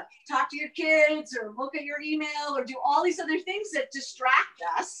talk to your kids or look at your email or do all these other things that distract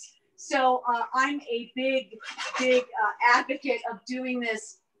us. So I'm a big advocate of doing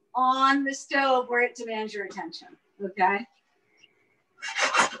this on the stove where it demands your attention, okay?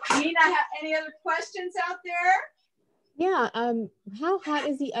 Nina, have any other questions out there? Yeah, how hot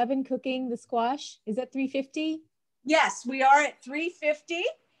is the oven cooking the squash? Is that 350? Yes, we are at 350,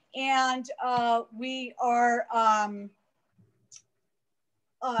 and we are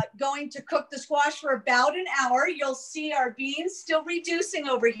going to cook the squash for about an hour. You'll see our beans still reducing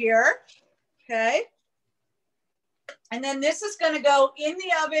over here, okay? And then this is going to go in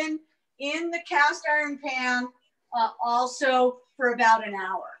the oven, in the cast iron pan, also for about an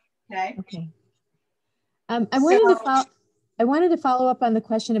hour, okay? Okay. I wanted to follow up on the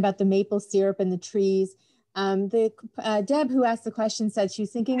question about the maple syrup and the trees. Deb, who asked the question, said she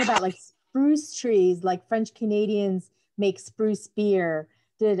was thinking about like spruce trees, like French Canadians make spruce beer.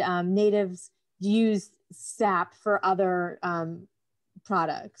 Did natives use sap for other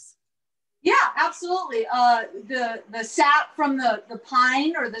products? Yeah, absolutely. The sap from the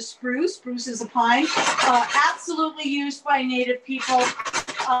pine or the spruce is a pine, absolutely used by Native people.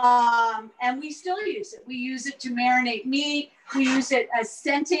 And we still use it. We use it to marinate meat. We use it as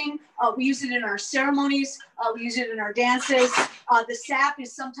scenting. We use it in our ceremonies. We use it in our dances. The sap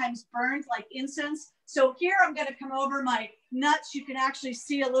is sometimes burned like incense. So here I'm going to come over my nuts. You can actually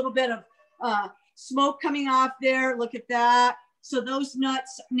see a little bit of smoke coming off there. Look at that. So those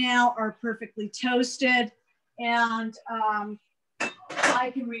nuts now are perfectly toasted, and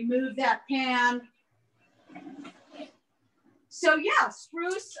I can remove that pan. So yeah,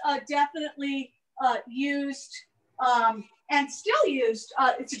 spruce definitely used and still used.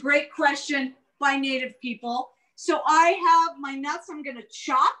 It's a great question by Native people. So I have my nuts, I'm gonna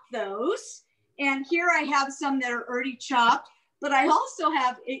chop those. And here I have some that are already chopped, but I also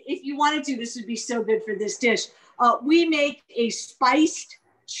have, if you wanted to, this would be so good for this dish. We make a spiced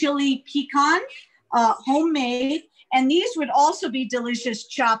chili pecan, homemade, and these would also be delicious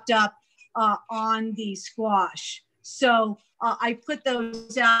chopped up on the squash. So I put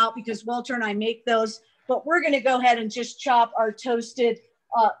those out because Walter and I make those, but we're gonna go ahead and just chop our toasted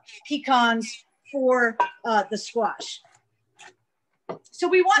pecans for the squash. So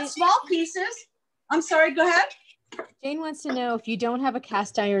we want small pieces. I'm sorry, go ahead. Jane wants to know, if you don't have a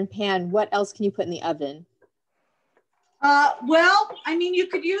cast iron pan, what else can you put in the oven? Well, I mean, you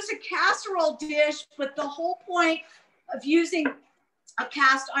could use a casserole dish, but the whole point of using a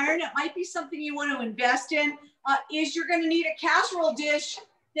cast iron, it might be something you want to invest in, is you're going to need a casserole dish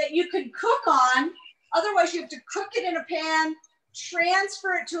that you can cook on. Otherwise, you have to cook it in a pan,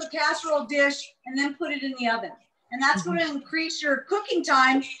 transfer it to a casserole dish, and then put it in the oven. And that's going to increase your cooking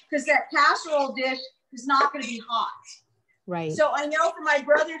time, because that casserole dish is not going to be hot. Right. So I know for my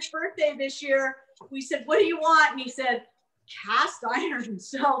brother's birthday this year, we said, what do you want? And he said, cast iron.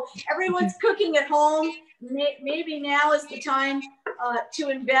 So everyone's cooking at home. Maybe now is the time to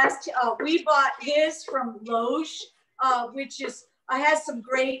invest. We bought his from Lois, which is, has some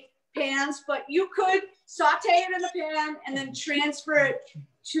great pans, but you could saute it in a pan and then transfer it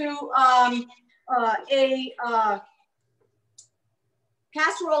to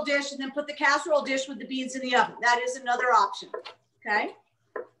casserole dish and then put the casserole dish with the beans in the oven. That is another option. Okay.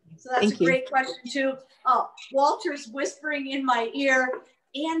 So that's a great question too. Oh, Walter's whispering in my ear,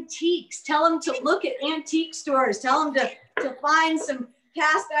 antiques. Tell him to look at antique stores. Tell him to find some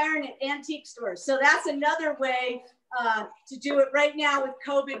cast iron at antique stores. So that's another way to do it. Right now with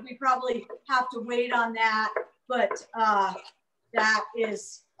COVID, we probably have to wait on that, but that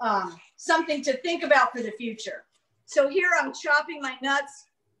is something to think about for the future. So here I'm chopping my nuts.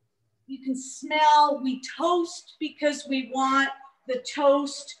 You can smell, we toast because we want the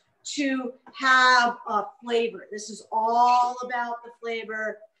toast to have a flavor. This is all about the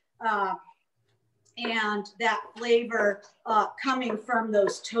flavor and that flavor coming from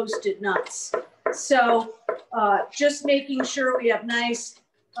those toasted nuts. So just making sure we have nice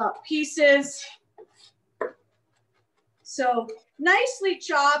pieces. So nicely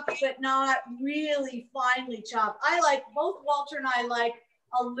chopped, but not really finely chopped. I like, both Walter and I like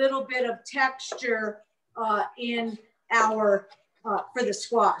a little bit of texture in our, for the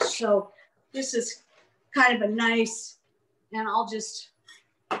squash. So this is kind of a nice, and I'll just,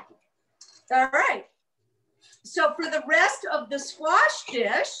 all right. So for the rest of the squash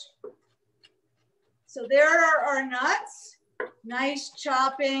dish, so there are our nuts, nice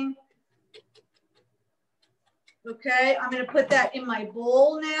chopping. Okay, I'm gonna put that in my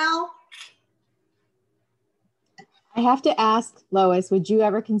bowl now. I have to ask, Lois, would you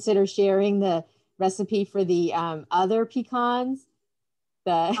ever consider sharing the recipe for the other pecans?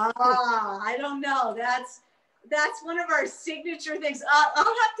 I don't know. That's one of our signature things. I'll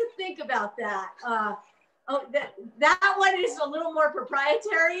have to think about that. That one is a little more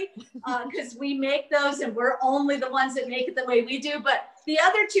proprietary because we make those and we're only the ones that make it the way we do. But the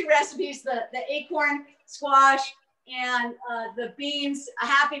other two recipes, the acorn squash and the beans, I'm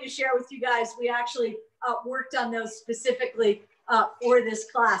happy to share with you guys. We actually worked on those specifically for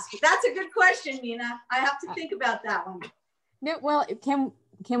this class. But that's a good question, Nina. I have to think about that one. No, well, can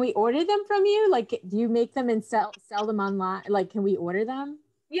we order them from you? Like, do you make them and sell them online? Like, can we order them?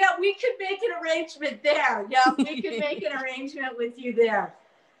 Yeah, we could make an arrangement there. Yeah, we could make an arrangement with you there.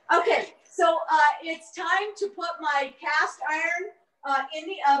 Okay, so it's time to put my cast iron in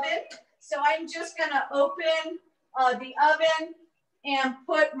the oven. So I'm just gonna open the oven and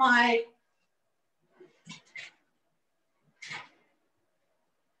put my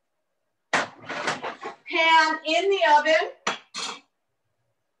pan in the oven.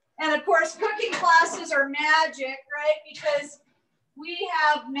 And of course, cooking classes are magic, right? Because we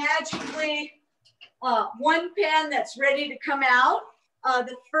have magically one pan that's ready to come out.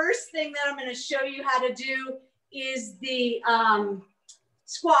 The first thing that I'm going to show you how to do is the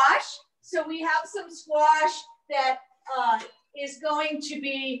squash. So we have some squash that is going to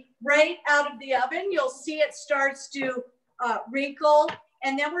be right out of the oven. You'll see it starts to wrinkle.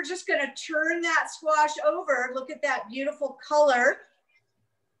 And then we're just going to turn that squash over. Look at that beautiful color.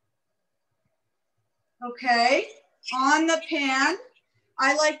 Okay, on the pan.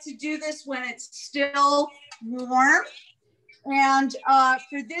 I like to do this when it's still warm. And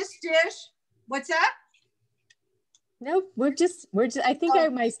for this dish, what's that? Nope, we're just, I think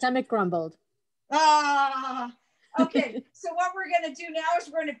my stomach grumbled. Okay, so what we're gonna do now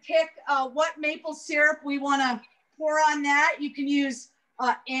is we're gonna pick what maple syrup we wanna pour on that. You can use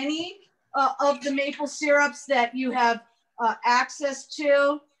any of the maple syrups that you have access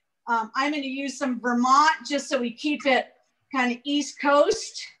to. I'm going to use some Vermont just so we keep it kind of East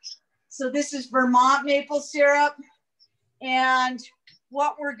Coast. So this is Vermont maple syrup. And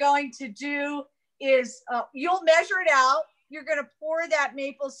what we're going to do is you'll measure it out. You're going to pour that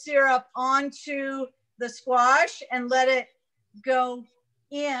maple syrup onto the squash and let it go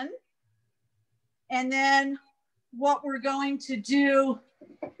in. And then what we're going to do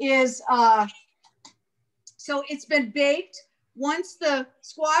is, so it's been baked. Once the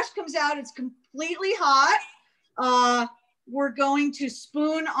squash comes out, it's completely hot. We're going to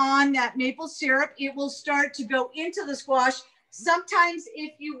spoon on that maple syrup. It will start to go into the squash. Sometimes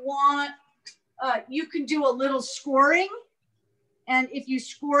if you want, you can do a little scoring. And if you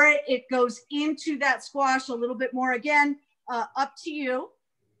score it, it goes into that squash a little bit more. Again, up to you,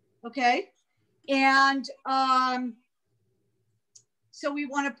 okay? And so we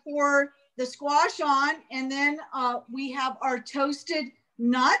want to pour the squash on, and then we have our toasted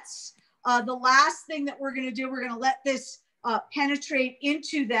nuts. The last thing that we're going to do, we're going to let this penetrate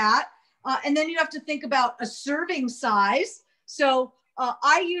into that. And then you have to think about a serving size. So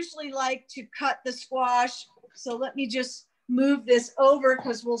I usually like to cut the squash. So let me just move this over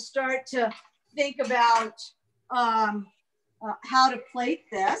because we'll start to think about how to plate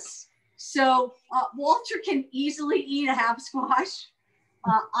this. So Walter can easily eat a half squash.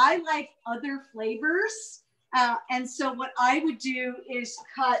 I like other flavors. And so what I would do is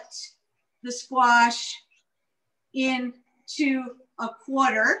cut the squash into a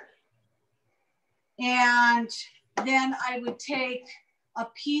quarter. And then I would take a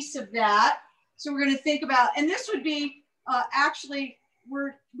piece of that. So we're going to think about, and this would be actually,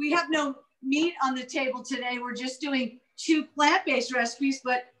 we have no meat on the table today. We're just doing 2 plant-based recipes,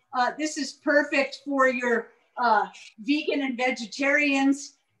 but this is perfect for your vegan and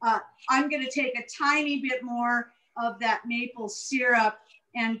vegetarians. I'm going to take a tiny bit more of that maple syrup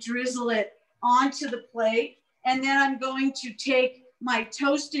and drizzle it onto the plate. And then I'm going to take my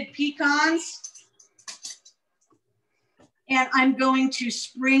toasted pecans and I'm going to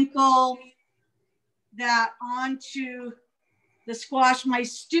sprinkle that onto the squash. My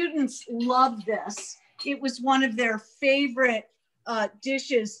students love this. It was one of their favorite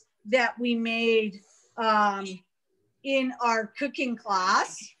dishes that we made in our cooking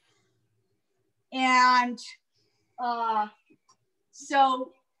class. And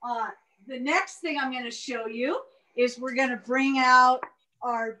so the next thing I'm going to show you is we're going to bring out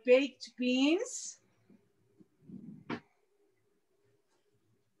our baked beans.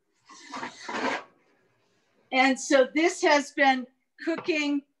 And so this has been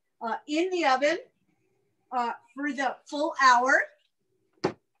cooking in the oven for the full hour.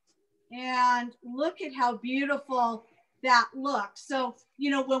 And look at how beautiful that looks. So, you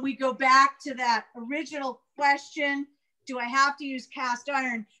know, when we go back to that original question, do I have to use cast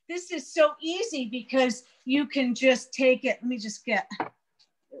iron? This is so easy because you can just take it. Let me just get, there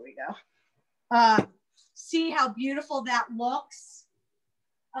we go. See how beautiful that looks.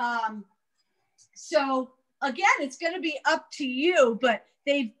 So again, it's going to be up to you, but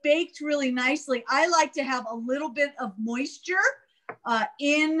they've baked really nicely. I like to have a little bit of moisture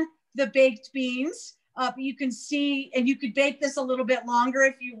in the baked beans. You can see, and you could bake this a little bit longer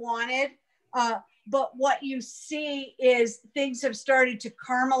if you wanted. But what you see is things have started to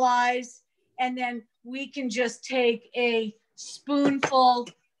caramelize, and then we can just take a spoonful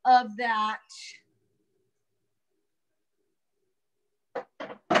of that.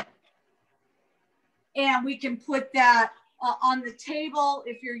 And we can put that on the table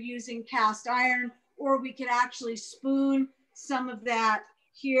if you're using cast iron, or we can actually spoon some of that.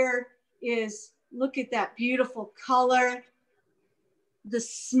 Here is, look at that beautiful color. The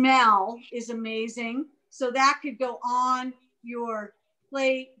smell is amazing. So that could go on your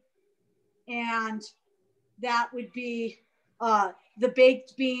plate, and that would be the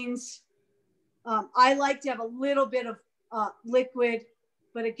baked beans. I like to have a little bit of liquid,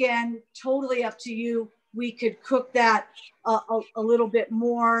 but again, totally up to you. We could cook that a little bit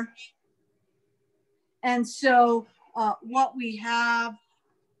more. And so what we have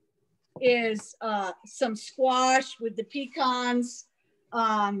is some squash with the pecans.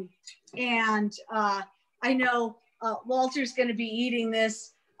 And I know Walter's going to be eating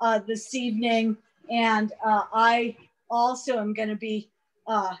this this evening. And I also am going to be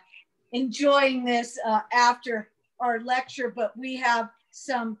enjoying this after our lecture, but we have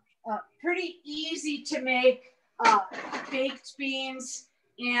some pretty easy to make baked beans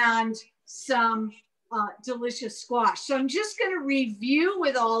and some delicious squash. So I'm just going to review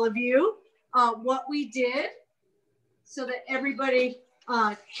with all of you what we did so that everybody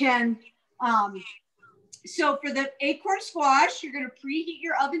can. So for the acorn squash, you're going to preheat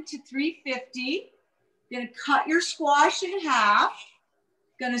your oven to 350. You're going to cut your squash in half.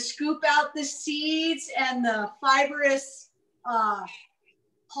 Going to scoop out the seeds and the fibrous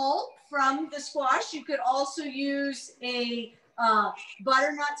pulp from the squash. You could also use a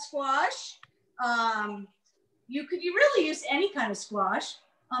butternut squash. You could really use any kind of squash.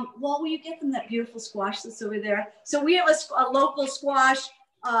 Well, will you get them that beautiful squash that's over there? So we have a local squash.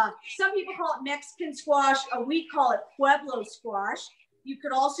 Some people call it Mexican squash. We call it Pueblo squash. You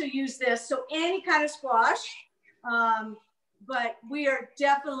could also use this. So any kind of squash. But we are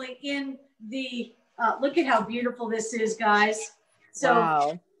definitely in the, look at how beautiful this is, guys. So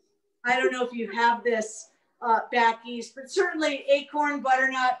wow. I don't know if you have this back east, but certainly acorn,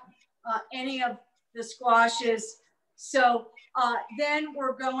 butternut, any of the squashes. So then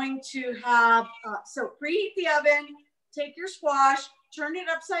we're going to have, so preheat the oven, take your squash, turn it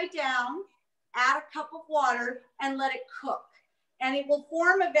upside down, add a cup of water, and let it cook. And it will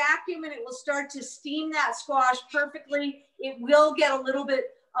form a vacuum and it will start to steam that squash perfectly. It will get a little bit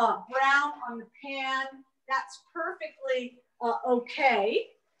brown on the pan. That's perfectly okay.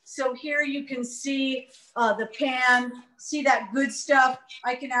 So here you can see the pan, see that good stuff.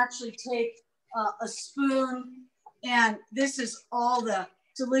 I can actually take a spoon, and this is all the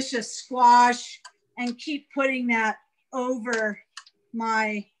delicious squash, and keep putting that over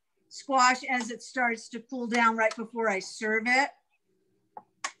my squash as it starts to cool down right before I serve it.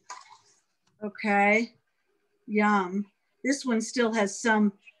 Okay, yum. This one still has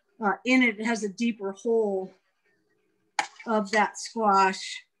some in it. It has a deeper hole of that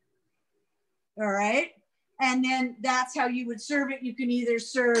squash. All right, and then that's how you would serve it. You can either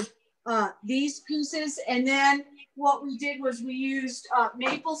serve these pieces, and then what we did was we used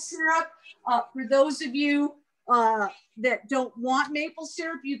maple syrup. For those of you that don't want maple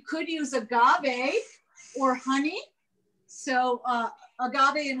syrup, you could use agave or honey. So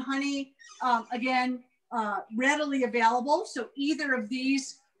agave and honey, again, readily available. So either of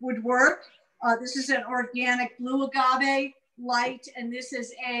these would work. This is an organic blue agave light, and this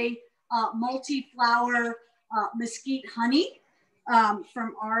is a multi-flower mesquite honey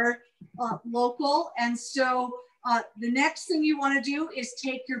from our local. And so the next thing you want to do is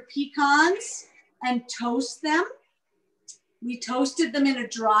take your pecans and toast them. We toasted them in a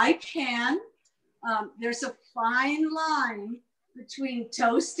dry pan. There's a fine line between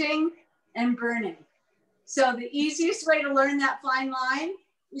toasting and burning. So the easiest way to learn that fine line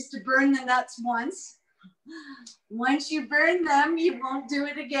is to burn the nuts once. Once you burn them, you won't do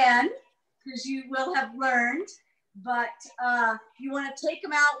it again because you will have learned. But you want to take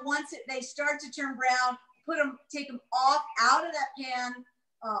them out once they start to turn brown. Take them off out of that pan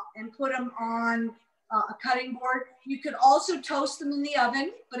and put them on a cutting board. You could also toast them in the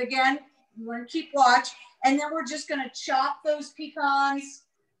oven, but again, you want to keep watch. And then we're just going to chop those pecans,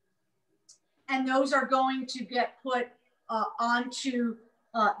 and those are going to get put onto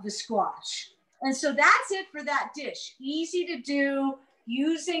the squash. And so that's it for that dish. Easy to do,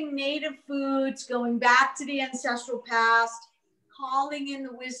 using native foods, going back to the ancestral past, calling in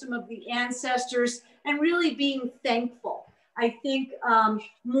the wisdom of the ancestors, and really being thankful. I think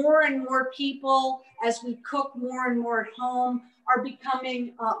more and more people, as we cook more and more at home, are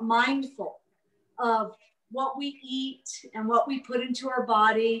becoming mindful of what we eat and what we put into our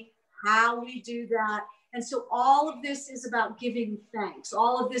body, how we do that. And so all of this is about giving thanks.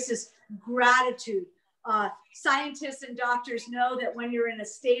 All of this is gratitude. Scientists and doctors know that when you're in a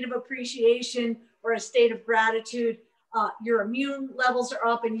state of appreciation or a state of gratitude, your immune levels are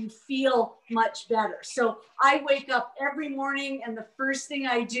up and you feel much better. So I wake up every morning and the first thing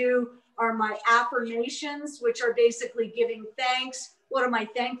I do are my affirmations, which are basically giving thanks. What am I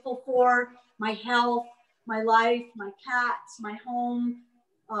thankful for? My health, my life, my cats, my home,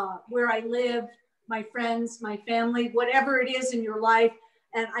 where I live, my friends, my family, whatever it is in your life.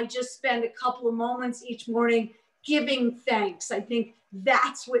 And I just spend a couple of moments each morning giving thanks. I think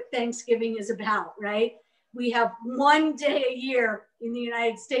that's what Thanksgiving is about, right? We have one day a year in the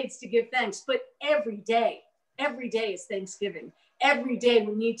United States to give thanks, but every day is Thanksgiving. Every day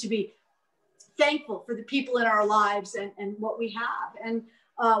we need to be thankful for the people in our lives and what we have. And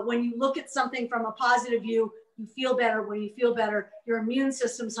when you look at something from a positive view, you feel better. When you feel better, your immune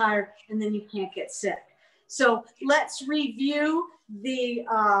system's higher, and then you can't get sick. So let's review the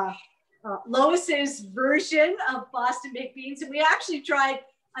Lois's version of Boston baked beans. And we actually tried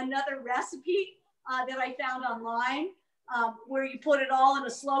another recipe that I found online where you put it all in a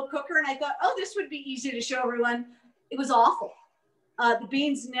slow cooker. And I thought, oh, this would be easy to show everyone. It was awful. The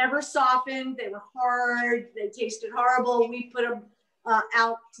beans never softened. They were hard. They tasted horrible. We put them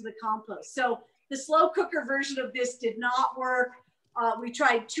out to the compost. So the slow cooker version of this did not work. We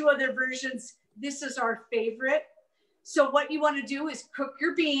tried two other versions. This is our favorite. So what you want to do is cook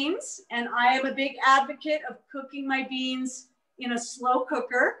your beans. And I am a big advocate of cooking my beans in a slow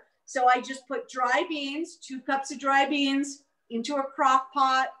cooker. So I just put dry beans, 2 cups of dry beans into a crock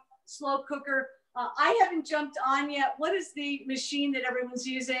pot, slow cooker. I haven't jumped on yet. What is the machine that everyone's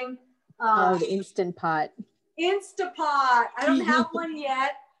using? The Instant Pot. Instapot. I don't have one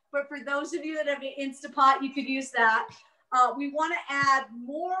yet, but for those of you that have an Instapot, you could use that. We want to add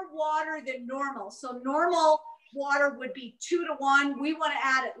more water than normal. So normal water would be 2 to 1. We want to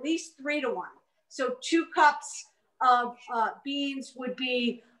add at least 3 to 1. So 2 cups of beans would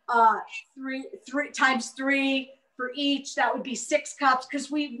be 3 times 3 for each. That would be 6 cups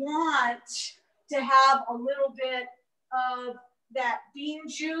because we want to have a little bit of that bean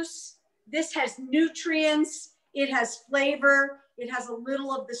juice. This has nutrients, it has flavor, it has a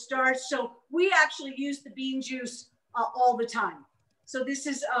little of the starch. So we actually use the bean juice all the time. So this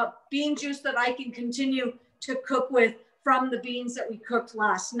is bean juice that I can continue to cook with from the beans that we cooked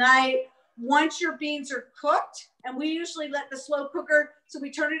last night. Once your beans are cooked, and we usually let the slow cooker, so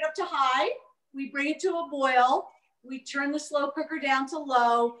we turn it up to high, we bring it to a boil, we turn the slow cooker down to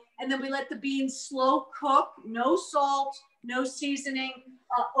low, and then we let the beans slow cook, no salt, no seasoning,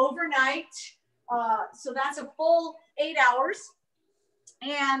 overnight. So that's a full 8 hours.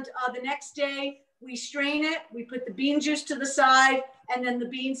 And the next day we strain it, we put the bean juice to the side and then the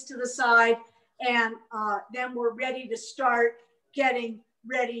beans to the side. And then we're ready to start getting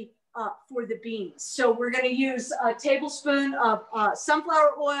ready for the beans. So we're going to use a tablespoon of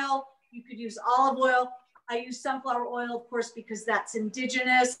sunflower oil. You could use olive oil. I use sunflower oil, of course, because that's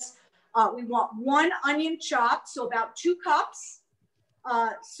indigenous. We want 1 onion chopped, so about 2 cups.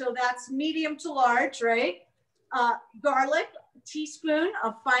 So that's medium to large, right? Garlic, a teaspoon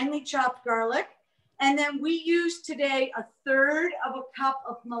of finely chopped garlic. And then we use today 1/3 of a cup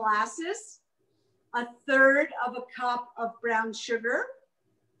of molasses, 1/3 of a cup of brown sugar,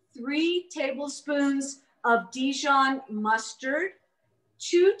 3 tablespoons of Dijon mustard,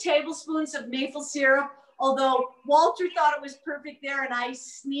 2 tablespoons of maple syrup, although Walter thought it was perfect there and I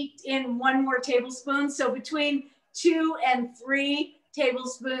sneaked in 1 more tablespoon. So between 2 and 3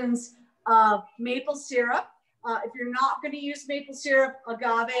 tablespoons of maple syrup. If you're not going to use maple syrup,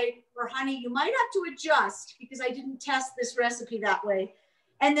 agave, or honey, you might have to adjust because I didn't test this recipe that way.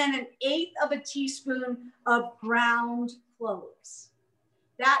 And then 1/8 of a teaspoon of ground cloves.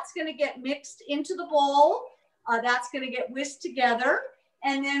 That's going to get mixed into the bowl. That's going to get whisked together.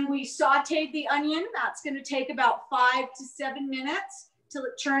 And then we sauteed the onion. That's going to take about 5 to 7 minutes till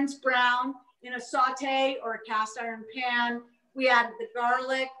it turns brown in a saute or a cast iron pan. We added the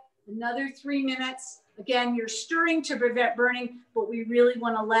garlic, another 3 minutes. Again, you're stirring to prevent burning, but we really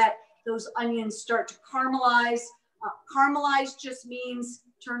want to let those onions start to caramelize. Caramelize just means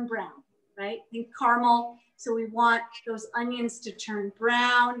turn brown, right? Think caramel. So we want those onions to turn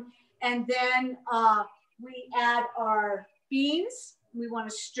brown. And then we add our beans. We want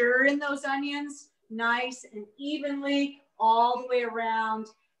to stir in those onions nice and evenly all the way around.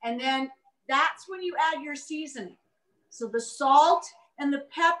 And then that's when you add your seasoning. So the salt and the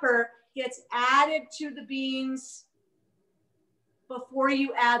pepper gets added to the beans before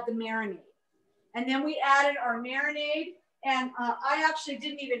you add the marinade. And then we added our marinade. And I actually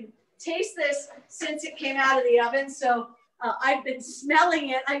didn't even taste this since it came out of the oven. So I've been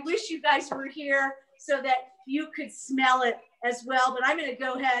smelling it. I wish you guys were here so that you could smell it as well. But I'm going to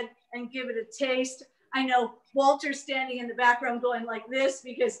go ahead and give it a taste. I know Walter's standing in the background going like this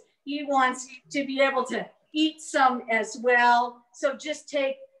because he wants to be able to eat some as well. So just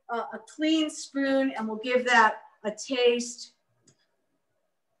take a clean spoon and we'll give that a taste.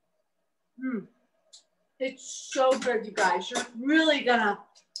 It's so good, you guys. You're really gonna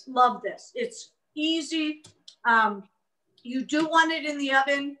love this. It's easy. You do want it in the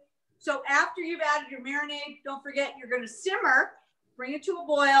oven. So after you've added your marinade, don't forget you're gonna simmer, bring it to a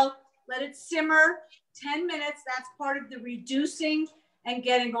boil, let it simmer 10 minutes. That's part of the reducing and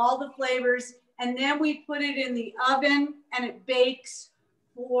getting all the flavors. And then we put it in the oven and it bakes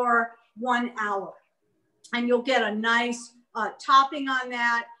for 1 hour. And you'll get a nice topping on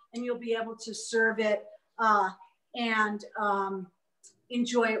that and you'll be able to serve it and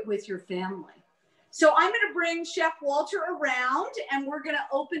enjoy it with your family. So I'm going to bring Chef Walter around and we're going to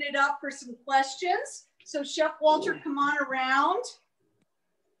open it up for some questions. So Chef Walter, come on around.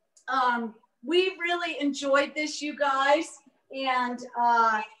 We really enjoyed this, you guys, and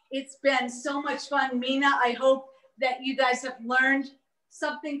it's been so much fun. Mina, I hope that you guys have learned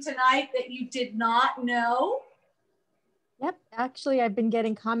something tonight that you did not know. Yep, actually, I've been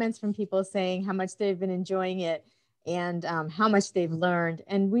getting comments from people saying how much they've been enjoying it and how much they've learned.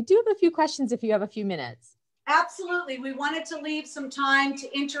 And we do have a few questions if you have a few minutes. Absolutely. We wanted to leave some time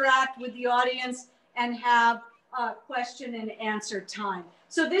to interact with the audience and have question and answer time.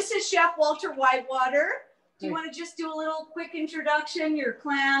 So this is Chef Walter Whitewater. Do you want to just do a little quick introduction, your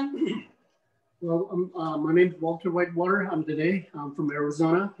clan? Well, my name is Walter Whitewater. I'm from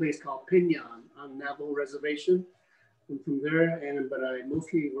Arizona, a place called Pinon on Navajo Reservation. I'm from there, but I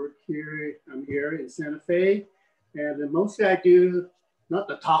mostly work here. I'm here in Santa Fe, and mostly I do, not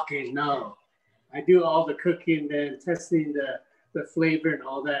the talking, no. I do all the cooking and testing the flavor and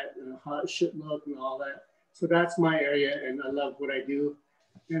all that, and how it should look and all that. So that's my area, and I love what I do.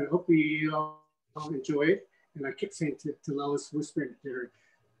 And hopefully you all enjoy it. And I kept saying to Lois, whispering to her,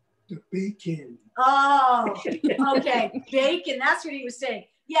 the bacon. Oh, okay, bacon, that's what he was saying.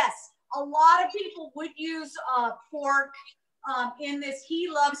 Yes, a lot of people would use pork in this. He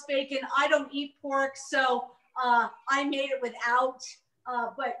loves bacon. I don't eat pork, so I made it without,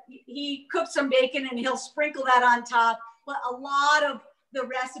 but he cooked some bacon and he'll sprinkle that on top. But a lot of the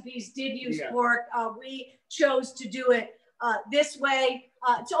recipes did use pork. We chose to do it this way.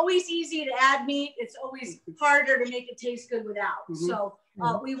 It's always easy to add meat. It's always harder to make it taste good without. So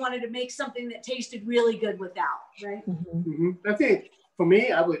we wanted to make something that tasted really good without, right? I think for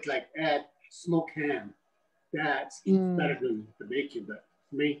me, I would like add smoked ham. that, it's better than the bacon. But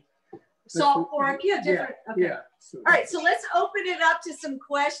for me, salt pork, yeah, different. Yeah, okay. yeah. So, all right, so let's open it up to some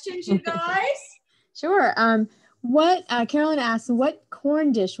questions, you guys. Sure. What Carolyn asked, what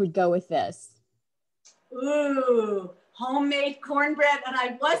corn dish would go with this? Ooh, homemade cornbread. And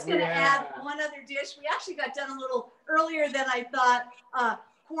I was going to add one other dish. We actually got done a little earlier than I thought.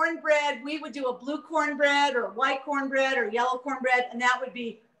 Cornbread, we would do a blue cornbread or white cornbread or yellow cornbread, and that would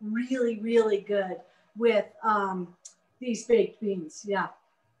be really, really good with these baked beans. Yeah.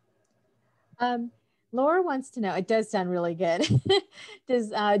 Laura wants to know, it does sound really good.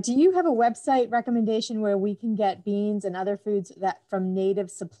 Do you have a website recommendation where we can get beans and other foods from native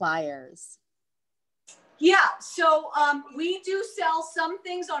suppliers? Yeah, so we do sell some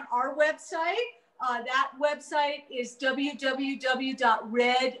things on our website. That website is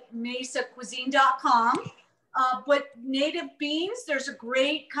www.redmesacuisine.com. But native beans, there's a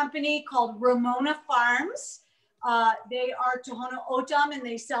great company called Ramona Farms. They are Tohono O'odham, and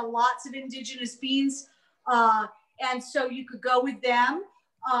they sell lots of indigenous beans. And so you could go with them.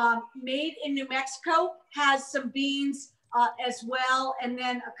 Made in New Mexico has some beans as well. And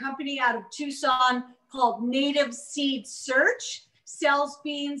then a company out of Tucson called Native Seed Search sells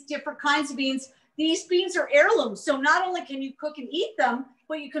beans, different kinds of beans. These beans are heirlooms. So not only can you cook and eat them,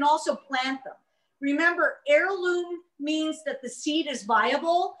 but you can also plant them. Remember, heirloom means that the seed is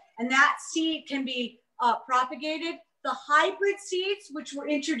viable and that seed can be propagated. The hybrid seeds, which were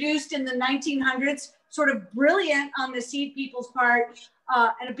introduced in the 1900s, sort of brilliant on the seed people's part.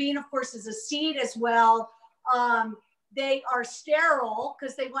 And a bean, of course, is a seed as well. They are sterile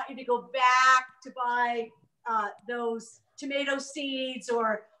because they want you to go back to buy those tomato seeds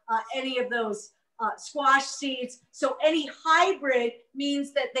or any of those squash seeds. So any hybrid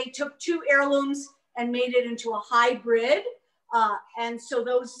means that they took two heirlooms and made it into a hybrid. And so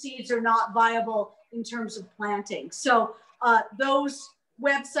those seeds are not viable in terms of planting. So those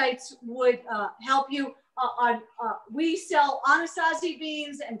websites would help you. We sell Anasazi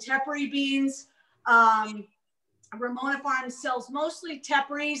beans and Tepary beans. Ramona Farms sells mostly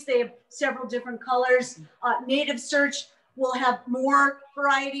Teparies. They have several different colors. Native Search will have more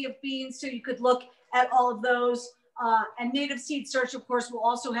variety of beans, so you could look at all of those. And Native Seed Search, of course, will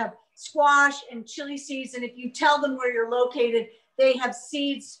also have squash and chili seeds. And if you tell them where you're located, they have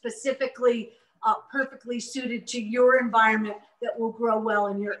seeds specifically perfectly suited to your environment that will grow well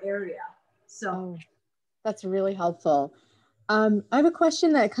in your area. So that's really helpful. I have a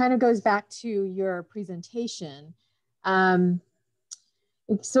question that kind of goes back to your presentation.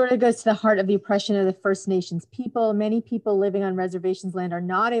 It sort of goes to the heart of the oppression of the First Nations people. Many people living on reservations land are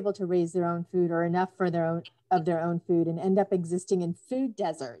not able to raise their own food or enough for their own food and end up existing in food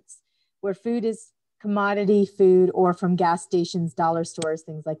deserts where food is commodity food or from gas stations, dollar stores,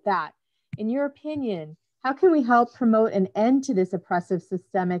 things like that. In your opinion, how can we help promote an end to this oppressive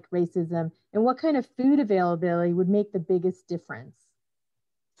systemic racism, and what kind of food availability would make the biggest difference?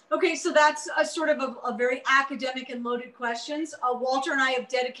 Okay, so that's a sort of a very academic and loaded questions. Walter and I have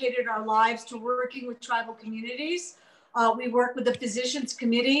dedicated our lives to working with tribal communities. We work with the Physicians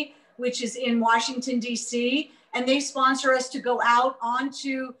Committee, which is in Washington, D.C., and they sponsor us to go out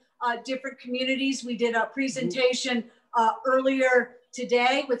onto different communities. We did a presentation earlier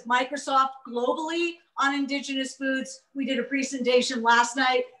today with Microsoft globally on indigenous foods. We did a presentation last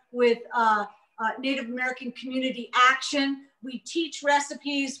night with Native American Community Action. We teach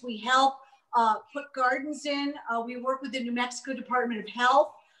recipes. We help put gardens in. We work with the New Mexico Department of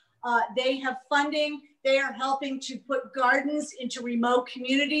Health. They have funding. They are helping to put gardens into remote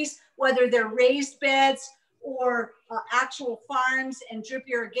communities, whether they're raised beds or actual farms and drip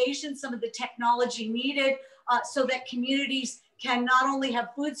irrigation, some of the technology needed so that communities can not only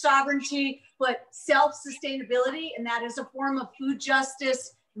have food sovereignty, but self-sustainability, and that is a form of food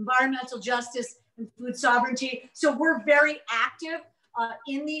justice, environmental justice, and food sovereignty. So we're very active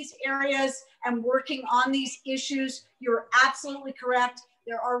in these areas and working on these issues. You're absolutely correct.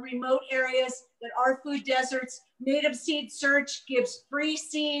 There are remote areas that are food deserts. Native Seed Search gives free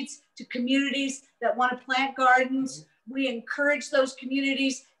seeds to communities that want to plant gardens. We encourage those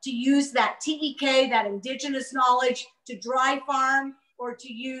communities to use that TEK, that indigenous knowledge, to dry farm or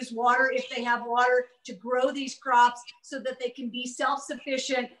to use water if they have water to grow these crops so that they can be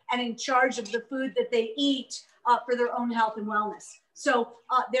self-sufficient and in charge of the food that they eat for their own health and wellness. So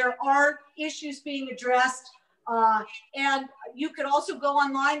there are issues being addressed. And you could also go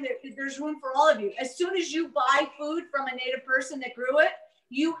online. There's room for all of you. As soon as you buy food from a Native person that grew it,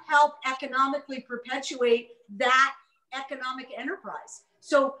 you help economically perpetuate that economic enterprise.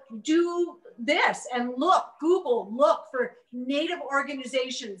 So do this and look, Google, look for Native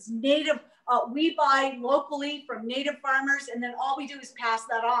organizations, Native, we buy locally from Native farmers, and then all we do is pass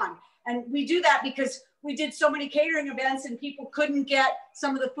that on. And we do that because we did so many catering events and people couldn't get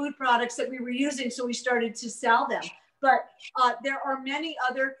some of the food products that we were using, so we started to sell them. But there are many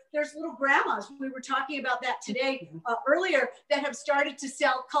other, there's little grandmas, we were talking about that today earlier, that have started to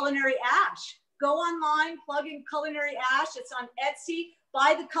sell culinary ash. Go online, plug in culinary ash, it's on Etsy,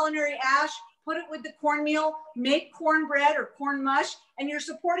 buy the culinary ash, put it with the cornmeal, make cornbread or corn mush, and you're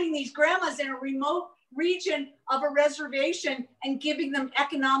supporting these grandmas in a remote region of a reservation and giving them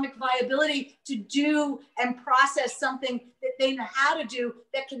economic viability to do and process something that they know how to do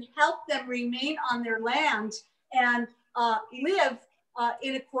that can help them remain on their land and live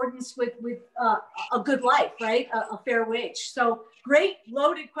in accordance with a good life, right? A fair wage. So great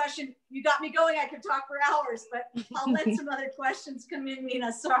loaded question. You got me going. I could talk for hours, but I'll let some other questions come in,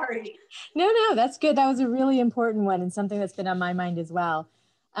 Mina, sorry. No, that's good. That was a really important one and something that's been on my mind as well.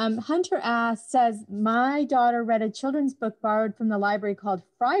 Hunter says, my daughter read a children's book borrowed from the library called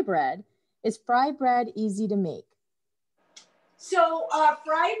Fry Bread. Is fry bread easy to make? So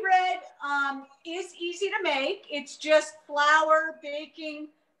fry bread is easy to make. It's just flour, baking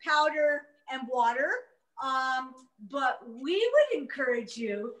powder, and water. But we would encourage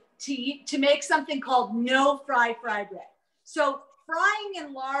you to make something called no fry bread. So frying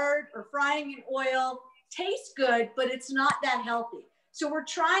in lard or frying in oil tastes good, but it's not that healthy. So we're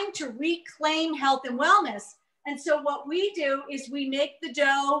trying to reclaim health and wellness. And so what we do is we make the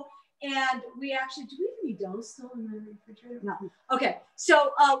dough, and we actually, do we have any dough still in the refrigerator? No. Okay,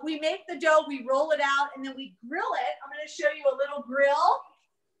 so we make the dough, we roll it out, and then we grill it. I'm gonna show you a little grill.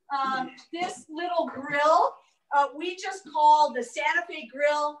 This little grill, we just call the Santa Fe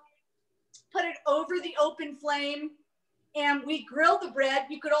grill, put it over the open flame, and we grill the bread.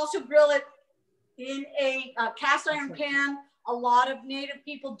 You could also grill it in a cast iron pan. A lot of Native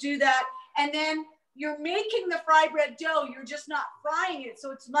people do that. And then you're making the fry bread dough, you're just not frying it, so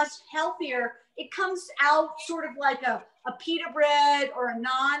it's much healthier. It comes out sort of like a pita bread or a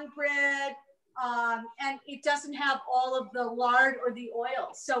naan bread, and it doesn't have all of the lard or the oil.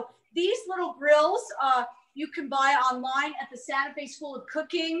 So these little grills, you can buy online at the Santa Fe School of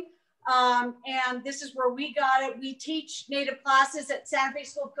Cooking, and this is where we got it. We teach Native classes at Santa Fe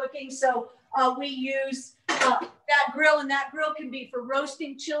School of Cooking, so we use that grill, and that grill can be for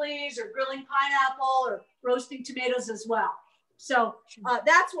roasting chilies or grilling pineapple or roasting tomatoes as well. So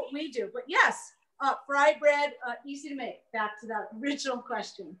that's what we do. But yes, fry bread, easy to make. Back to that original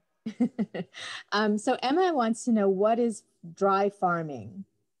question. So Emma wants to know, what is dry farming?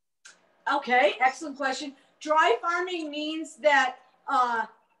 Okay, excellent question. Dry farming means that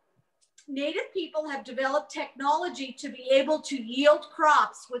Native people have developed technology to be able to yield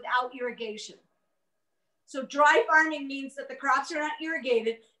crops without irrigation. So dry farming means that the crops are not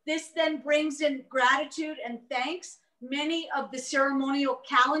irrigated. This then brings in gratitude and thanks. Many of the ceremonial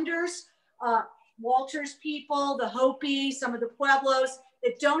calendars, Walter's people, the Hopi, some of the Pueblos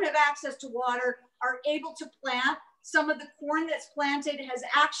that don't have access to water are able to plant. Some of the corn that's planted has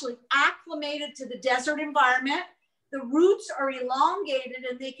actually acclimated to the desert environment. The roots are elongated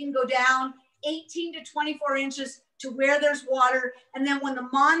and they can go down 18 to 24 inches to where there's water. And then when the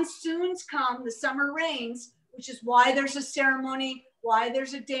monsoons come, the summer rains, which is why there's a ceremony, why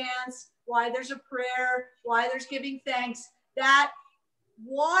there's a dance, why there's a prayer, why there's giving thanks, that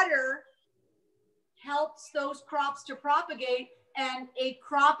water helps those crops to propagate, and a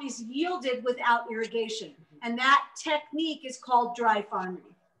crop is yielded without irrigation. And that technique is called dry farming.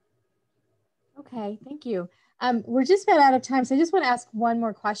 Okay, thank you. We're just about out of time, so I just want to ask one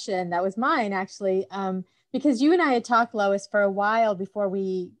more question. That was mine, actually, because you and I had talked, Lois, for a while before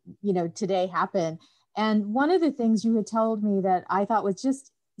we, today happened. And one of the things you had told me that I thought was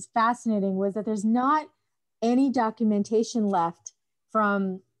just fascinating was that there's not any documentation left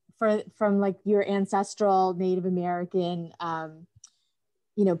from like your ancestral Native American,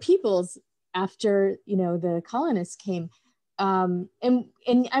 peoples after, the colonists came. And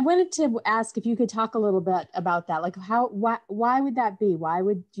I wanted to ask if you could talk a little bit about that. Like why would that be? Why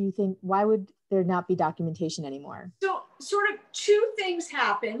would there not be documentation anymore? So sort of two things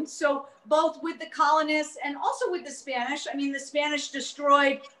happened. So both with the colonists and also with the Spanish. I mean, the Spanish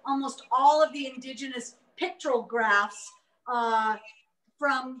destroyed almost all of the indigenous pictographs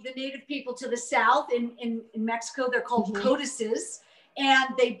from the Native people to the south. In Mexico, they're called codices. And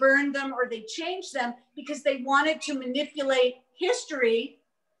they burned them or they changed them because they wanted to manipulate history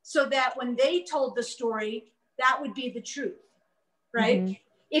so that when they told the story, that would be the truth, right?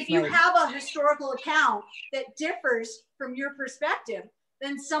 If you have a historical account that differs from your perspective,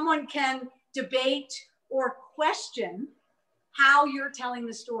 then someone can debate or question how you're telling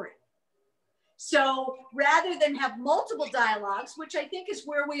the story. So rather than have multiple dialogues, which I think is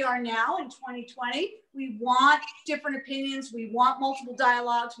where we are now in 2020, we want different opinions, we want multiple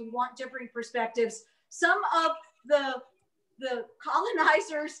dialogues, we want different perspectives. Some of the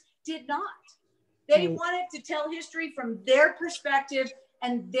colonizers did not. They wanted to tell history from their perspective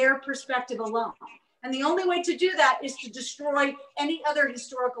and their perspective alone. And the only way to do that is to destroy any other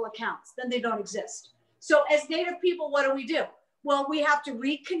historical accounts. Then they don't exist. So as Native people, what do? Well, we have to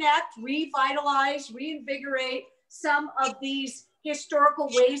reconnect, revitalize, reinvigorate some of these historical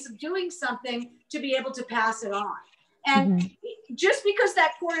ways of doing something to be able to pass it on. And just because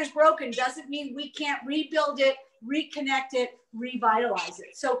that cord is broken doesn't mean we can't rebuild it, reconnect it, revitalize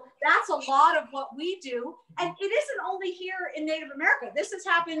it. So that's a lot of what we do. And it isn't only here in Native America. This has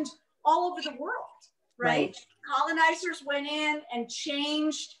happened all over the world, right? Colonizers went in and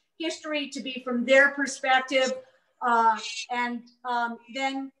changed history to be from their perspective.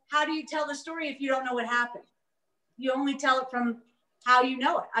 Then how do you tell the story if you don't know what happened? You only tell it from how you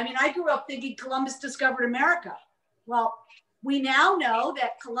know it. I mean, I grew up thinking Columbus discovered America. Well, we now know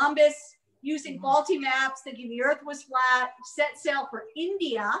that Columbus, using faulty maps, thinking the earth was flat, set sail for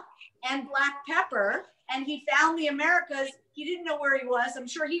India and black pepper, and he found the Americas. He didn't know where he was. I'm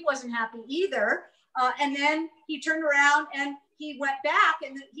sure he wasn't happy either. And then he turned around and he went back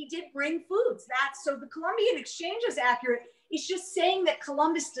and he did bring foods. So the Columbian exchange is accurate. It's just saying that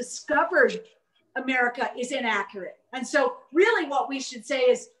Columbus discovered America is inaccurate. And so really what we should say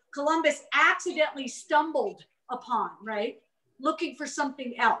is Columbus accidentally stumbled upon, right? Looking for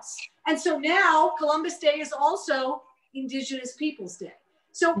something else. And so now Columbus Day is also Indigenous Peoples Day.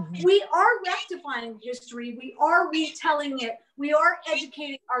 So we are rectifying history. We are retelling it. We are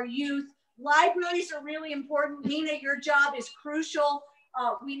educating our youth. Libraries are really important. Nina, your job is crucial.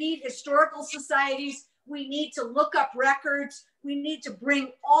 We need historical societies. We need to look up records. We need to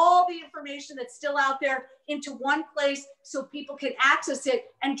bring all the information that's still out there into one place so people can access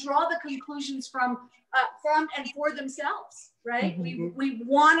it and draw the conclusions from and for themselves, right? We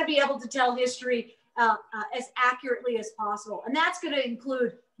want to be able to tell history as accurately as possible. And that's going to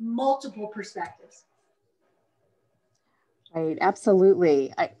include multiple perspectives. Right,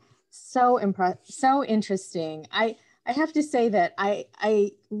 absolutely. So impressed, so interesting. I have to say that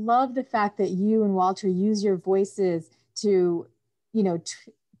I love the fact that you and Walter use your voices to,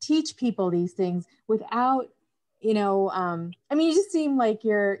 teach people these things without, I mean, you just seem like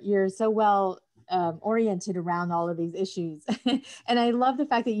you're so well oriented around all of these issues. And I love the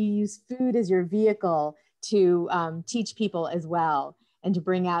fact that you use food as your vehicle to teach people as well and to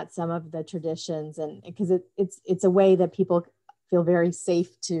bring out some of the traditions, and because it's a way that people feel very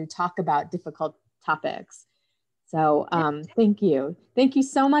safe to talk about difficult topics. So thank you. Thank you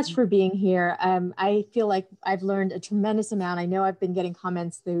so much for being here. I feel like I've learned a tremendous amount. I know I've been getting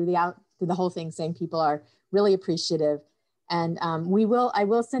comments through the whole thing saying people are really appreciative. And I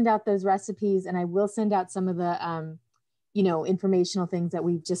will send out those recipes, and I will send out some of the, informational things that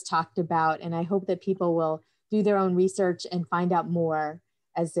we've just talked about. And I hope that people will do their own research and find out more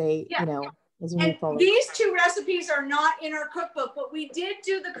as they, as we move forward. These two recipes are not in our cookbook, but we did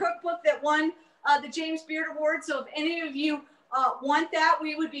do the cookbook that won the James Beard Award. So if any of you want that,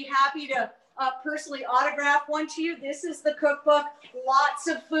 we would be happy to personally autograph one to you. This is the cookbook, lots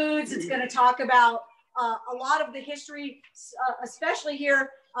of foods. It's going to talk about a lot of the history, especially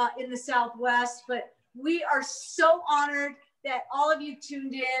here in the Southwest. But we are so honored that all of you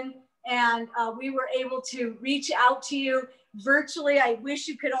tuned in, and we were able to reach out to you virtually. I wish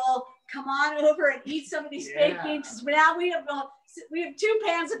you could all come on over and eat some of these baked beans. Now we have 2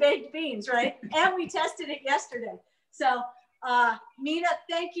 pans of baked beans, right? And we tested it yesterday. So Mina,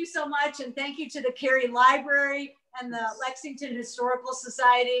 thank you so much. And thank you to the Cary Library and the Lexington Historical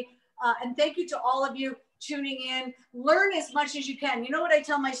Society. And thank you to all of you tuning in. Learn as much as you can. You know what I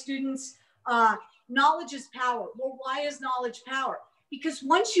tell my students? Knowledge is power. Well, why is knowledge power? Because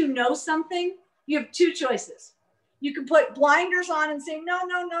once you know something, you have 2 choices. You can put blinders on and say, no, I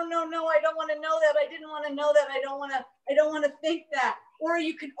don't want to know that. I didn't want to know that. I don't want to think that. Or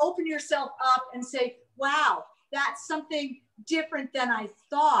you can open yourself up and say, wow, that's something different than I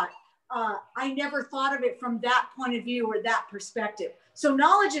thought. I never thought of it from that point of view or that perspective. So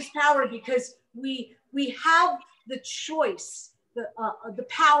knowledge is power because we have the choice, the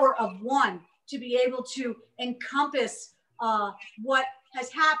power of one to be able to encompass what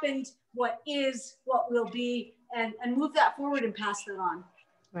has happened, what is, what will be, and move that forward and pass that on.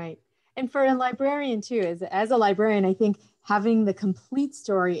 Right. And for a librarian too, as a librarian, I think having the complete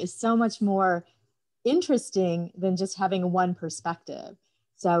story is so much more interesting than just having one perspective.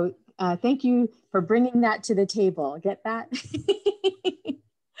 So thank you for bringing that to the table. Get that?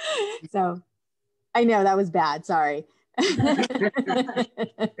 So I know that was bad. Sorry.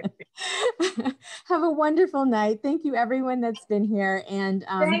 Have a wonderful night. Thank you, everyone that's been here. And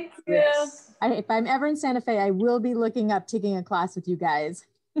Thank you. Yes. if I'm ever in Santa Fe, I will be looking up taking a class with you guys.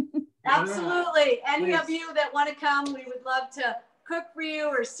 Absolutely. Any Nice. of you that want to come, we would love to cook for you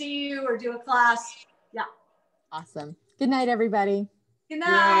or see you or do a class. Yeah. Awesome. Good night, everybody. Good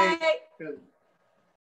night. Good.